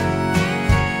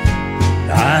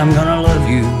 I'm gonna love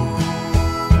you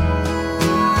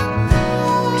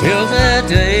till the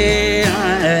day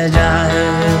I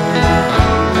die.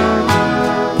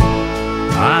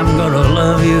 I'm gonna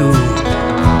love you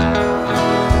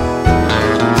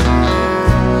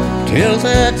till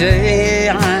the day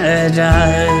I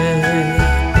die.